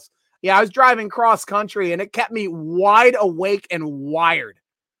nails. Yeah, I was driving cross country, and it kept me wide awake and wired.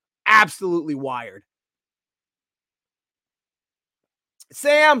 Absolutely wired.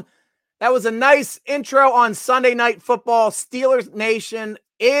 Sam, that was a nice intro on Sunday Night Football. Steelers Nation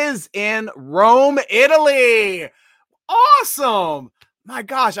is in Rome, Italy. Awesome. My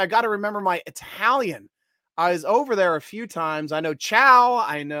gosh, I got to remember my Italian. I was over there a few times. I know ciao.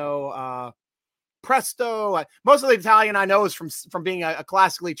 I know presto. Most of the Italian I know is from being a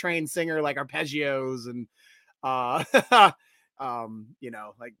classically trained singer like arpeggios and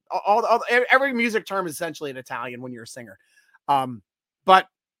Like every music term is essentially an Italian when you're a singer. But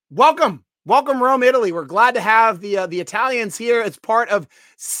welcome, Rome, Italy. We're glad to have the Italians here as part of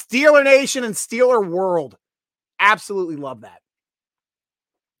Steeler Nation and Steeler World. Absolutely love that.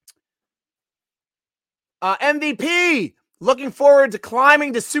 MVP, looking forward to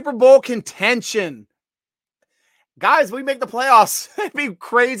climbing to Super Bowl contention. Guys, we make the playoffs. It'd be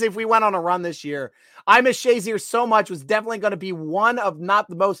crazy if we went on a run this year. I miss Shazier so much. Was definitely going to be one of not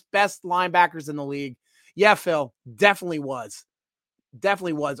the most best linebackers in the league. Yeah, Phil, definitely was.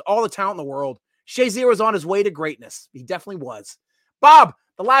 Definitely was. All the talent in the world. Shazier was on his way to greatness. He definitely was. Bob,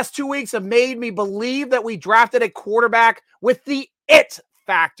 the last 2 weeks have made me believe that we drafted a quarterback with the it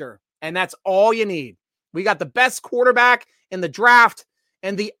factor. And that's all you need. We got the best quarterback in the draft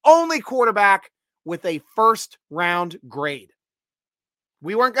and the only quarterback with a first-round grade.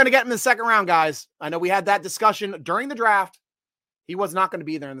 We weren't going to get in the second round, guys. I know we had that discussion during the draft. He was not going to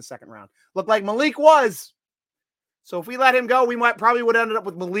be there in the second round. Looked like Malik was. So if we let him go, we probably would have ended up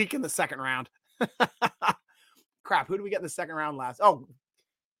with Malik in the second round. Crap, who did we get in the second round last? Oh,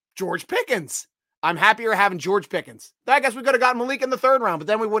 George Pickens. I'm happier having George Pickens. I guess we could have gotten Malik in the third round, but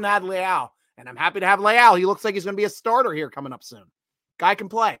then we wouldn't have had Leal. And I'm happy to have Leal. He looks like he's going to be a starter here coming up soon. Guy can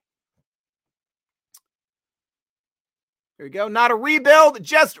play. Here we go. Not a rebuild,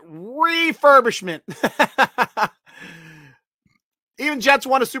 just refurbishment. Even Jets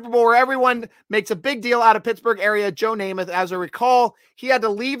won a Super Bowl where everyone makes a big deal out of Pittsburgh area. Joe Namath, as I recall, he had to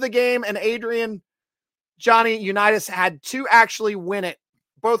leave the game, and Johnny Unitas had to actually win it.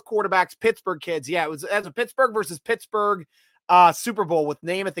 Both quarterbacks, Pittsburgh kids. Yeah, it was as a Pittsburgh versus Pittsburgh Super Bowl with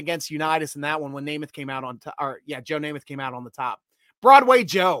Namath against Unitas in that one when Namath came out on top. Joe Namath came out on the top. Broadway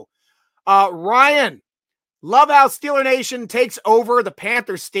Joe. Ryan. Love how Steeler Nation takes over the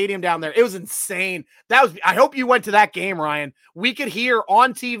Panthers Stadium down there. It was insane. I hope you went to that game, Ryan. We could hear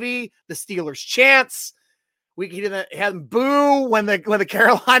on TV the Steelers chants. We could hear them boo when the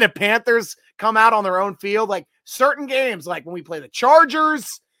Carolina Panthers come out on their own field. Like certain games, like when we play the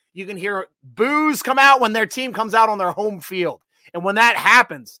Chargers, you can hear boos come out when their team comes out on their home field. And when that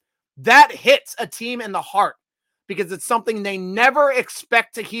happens, that hits a team in the heart because it's something they never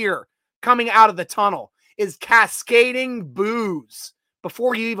expect to hear coming out of the tunnel. Is cascading boos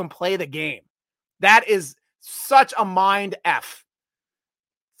before you even play the game. That is such a mind F.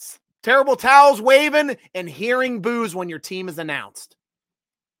 Terrible towels waving and hearing boos when your team is announced.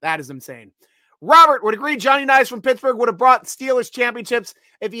 That is insane. Robert would agree Johnny Unitas from Pittsburgh would have brought Steelers championships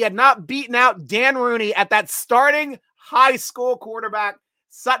if he had not beaten out Dan Rooney at that starting high school quarterback,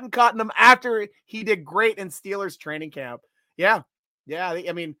 Sutton Cottenham, after he did great in Steelers training camp. Yeah.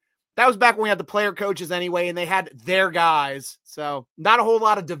 I mean, that was back when we had the player coaches anyway, and they had their guys. So not a whole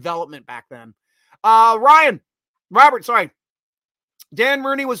lot of development back then. Robert, Dan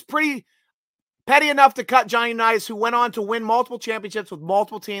Rooney was pretty petty enough to cut Johnny Unitas, who went on to win multiple championships with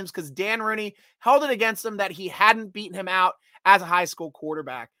multiple teams because Dan Rooney held it against him that he hadn't beaten him out as a high school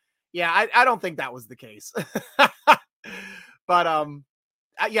quarterback. Yeah, I don't think that was the case. But,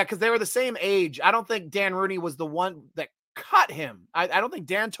 because they were the same age. I don't think Dan Rooney was the one that cut him. I don't think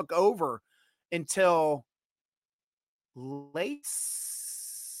Dan took over until early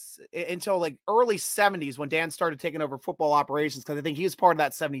 70s when Dan started taking over football operations, because I think he was part of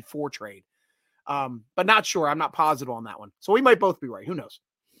that 74 trade. But not sure. I'm not positive on that one. So we might both be right. Who knows?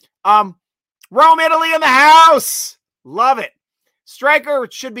 Rome, Italy in the house. Love it. Stryker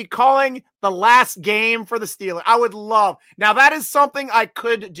should be calling the last game for the Steelers. I would love. Now that is something I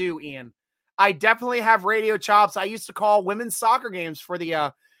could do, Ian. I definitely have radio chops. I used to call women's soccer games for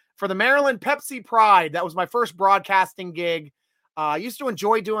the Maryland Pepsi Pride. That was my first broadcasting gig. I used to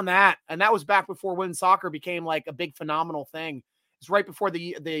enjoy doing that, and that was back before women's soccer became like a big phenomenal thing. It's right before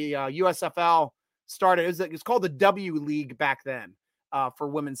the USFL started. It was called the W League back then for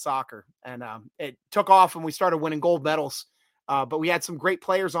women's soccer, and it took off, and we started winning gold medals. But we had some great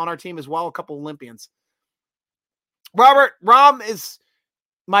players on our team as well, a couple Olympians. Robert, Rome is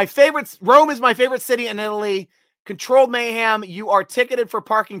my favorite city in Italy. Controlled mayhem. You are ticketed for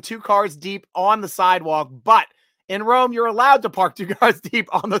parking 2 cars deep on the sidewalk, but in Rome, you're allowed to park 2 cars deep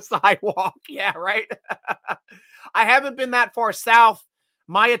on the sidewalk. Yeah, right? I haven't been that far south.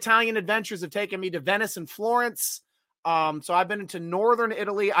 My Italian adventures have taken me to Venice and Florence. So I've been into northern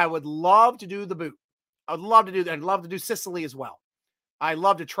Italy. I would love to do the boot. I would love to do that. I'd love to do Sicily as well. I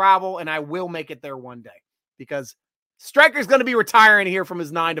love to travel, and I will make it there one day because Stryker's going to be retiring here from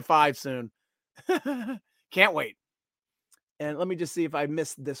his 9 to 5 soon. Can't wait. And let me just see if I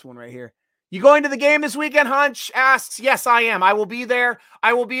missed this one right here. You going to the game this weekend, Hunch? Asks. Yes, I am. I will be there.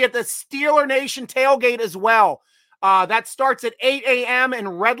 I will be at the Steeler Nation tailgate as well. That starts at 8 a.m. in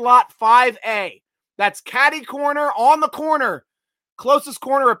Red Lot 5A. That's Caddy Corner on the corner. Closest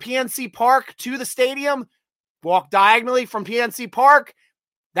corner of PNC Park to the stadium. Walk diagonally from PNC Park.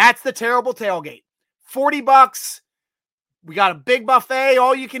 That's the Terrible Tailgate. $40. We got a big buffet,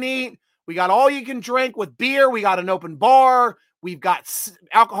 all you can eat. We got all you can drink with beer. We got an open bar. We've got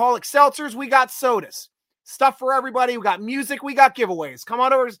alcoholic seltzers. We got sodas. Stuff for everybody. We got music. We got giveaways. Come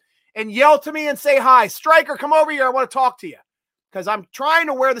on over and yell to me and say hi. Striker, come over here. I want to talk to you because I'm trying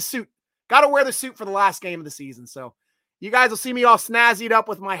to wear the suit. Got to wear the suit for the last game of the season. So you guys will see me all snazzied up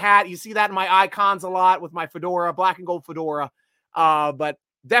with my hat. You see that in my icons a lot with my fedora, black and gold fedora. But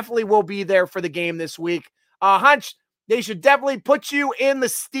definitely will be there for the game this week. Hunch, they should definitely put you in the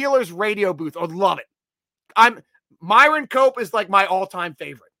Steelers radio booth. I'd love it. Myron Cope is like my all-time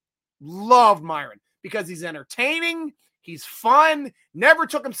favorite. Love Myron because he's entertaining. He's fun. Never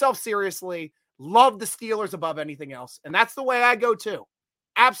took himself seriously. Loved the Steelers above anything else. And that's the way I go too.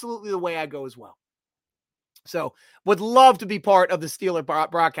 Absolutely the way I go as well. So would love to be part of the Steeler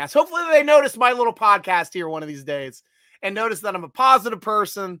broadcast. Hopefully they notice my little podcast here one of these days and notice that I'm a positive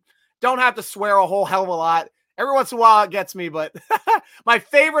person. Don't have to swear a whole hell of a lot. Every once in a while it gets me, but my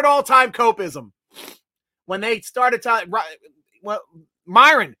favorite all-time Copeism. When they started telling, well,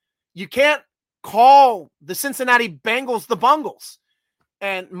 Myron, you can't call the Cincinnati Bengals the Bungles.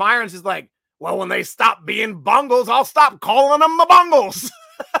 And Myron's is like, well, when they stop being Bungles, I'll stop calling them the Bungles.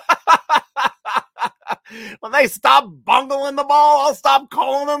 When they stop bungling the ball, I'll stop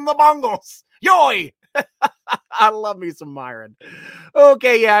calling them the Bungles. Yoy! I love me some Myron.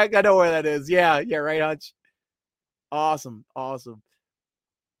 Okay, yeah, I know where that is. Yeah, right, Hutch? Awesome.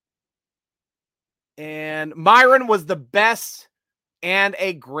 And Myron was the best and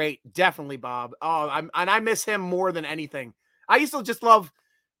a great. Definitely, Bob. Oh, I miss him more than anything. I used to just love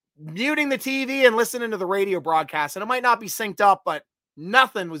muting the TV and listening to the radio broadcast. And it might not be synced up, but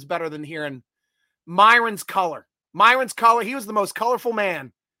nothing was better than hearing Myron's color. He was the most colorful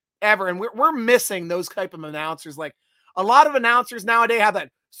man ever. And we're missing those type of announcers. Like a lot of announcers nowadays have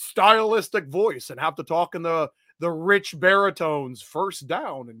that stylistic voice and have to talk in the rich baritones, first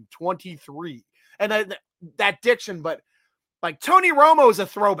down and 23. And that diction, but like Tony Romo is a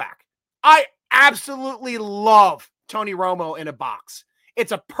throwback. I absolutely love Tony Romo in a box.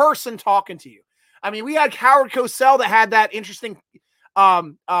 It's a person talking to you. I mean, we had Howard Cosell that had that interesting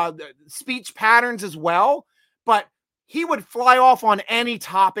speech patterns as well, but he would fly off on any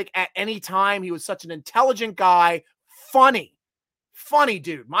topic at any time. He was such an intelligent guy, funny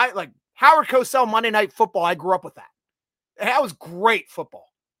dude. Howard Cosell Monday Night Football, I grew up with that. That was great football.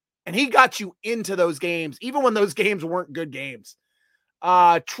 And he got you into those games, even when those games weren't good games.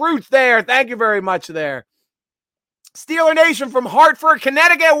 Truth there. Thank you very much there. Steeler Nation from Hartford,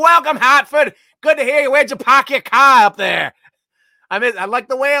 Connecticut. Welcome, Hartford. Good to hear you. Where'd you park your car up there? I like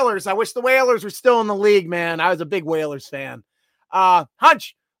the Whalers. I wish the Whalers were still in the league, man. I was a big Whalers fan.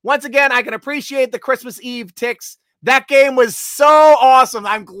 Hunch, once again, I can appreciate the Christmas Eve ticks. That game was so awesome.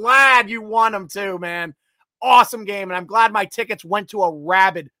 I'm glad you won them too, man. Awesome game. And I'm glad my tickets went to a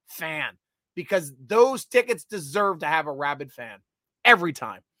rabid fan because those tickets deserve to have a rabid fan every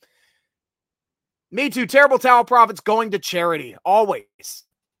time. Me too. Terrible Towel Profits going to charity. Always.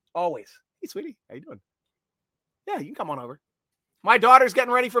 Hey, sweetie. How you doing? Yeah, you can come on over. My daughter's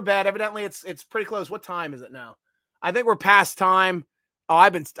getting ready for bed. Evidently, it's pretty close. What time is it now? I think we're past time. Oh,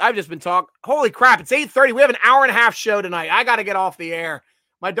 I've just been talking. Holy crap. It's 8:30. We have an hour and a half show tonight. I got to get off the air.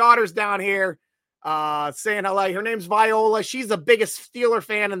 My daughter's down here saying hello. Her name's Viola. She's the biggest Steeler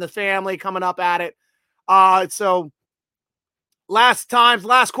fan in the family coming up at it. So last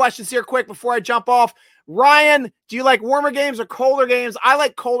questions here quick before I jump off. Ryan, do you like warmer games or colder games? I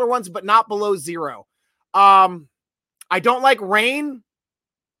like colder ones, but not below 0. I don't like rain.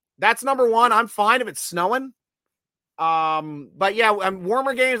 That's number one. I'm fine if it's snowing. But yeah,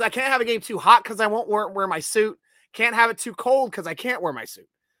 warmer games. I can't have a game too hot because I won't wear my suit. Can't have it too cold because I can't wear my suit.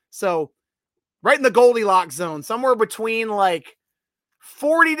 So right in the Goldilocks zone, somewhere between like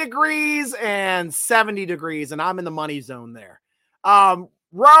 40 degrees and 70 degrees. And I'm in the money zone there.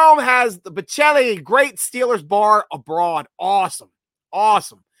 Rome has the Bocelli, great Steelers bar abroad. Awesome.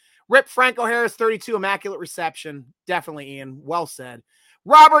 Rip Franco Harris, 32, immaculate reception. Definitely, Ian. Well said.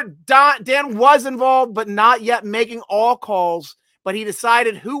 Robert, Dan was involved, but not yet making all calls, but he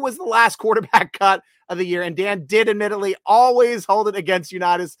decided who was the last quarterback cut of the year, and Dan did admittedly always hold it against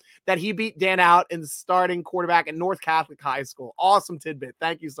Unitas that he beat Dan out in starting quarterback at North Catholic High School. Awesome tidbit.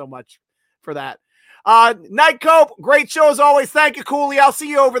 Thank you so much for that. Night Cope, great show as always. Thank you, Cooley. I'll see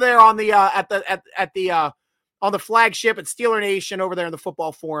you over there on the at the on the flagship at Steeler Nation over there in the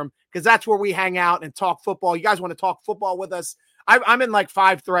football forum, because that's where we hang out and talk football. You guys want to talk football with us? I'm in like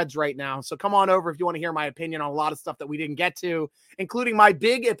 5 threads right now. So come on over if you want to hear my opinion on a lot of stuff that we didn't get to, including my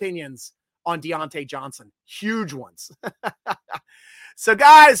big opinions on Deontay Johnson. Huge ones. So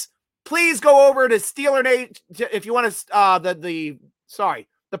guys, please go over to Steeler Nation if you want to,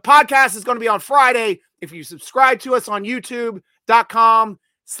 the podcast is going to be on Friday. If you subscribe to us on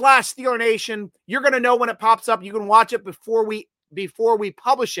youtube.com/Steeler Nation, you're going to know when it pops up. You can watch it before we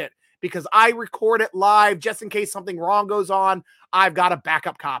publish it, because I record it live just in case something wrong goes on. I've got a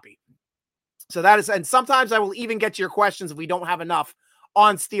backup copy. So that is, and sometimes I will even get to your questions if we don't have enough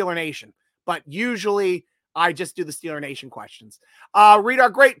on Steeler Nation, but usually I just do the Steeler Nation questions. Read our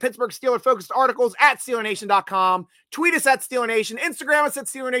great Pittsburgh Steeler focused articles at SteelerNation.com. Tweet us at Steeler Nation. Instagram us at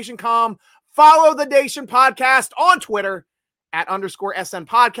SteelerNation.com. Follow the Nation podcast on Twitter at _SN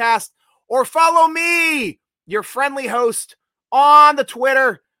podcast, or follow me, your friendly host, on the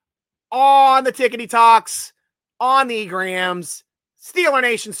Twitter, on the Tickety Talks, on the Grams, Steeler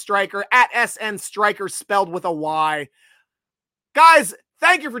Nation Striker at SN Striker spelled with a Y. Guys,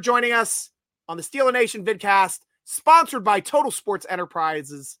 thank you for joining us on the Steeler Nation vidcast, sponsored by Total Sports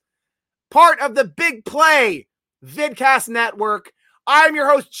Enterprises, part of the Big Play Vidcast Network. I'm your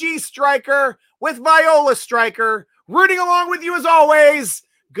host, G Striker, with Viola Striker, rooting along with you as always.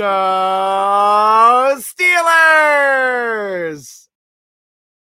 Go Steelers!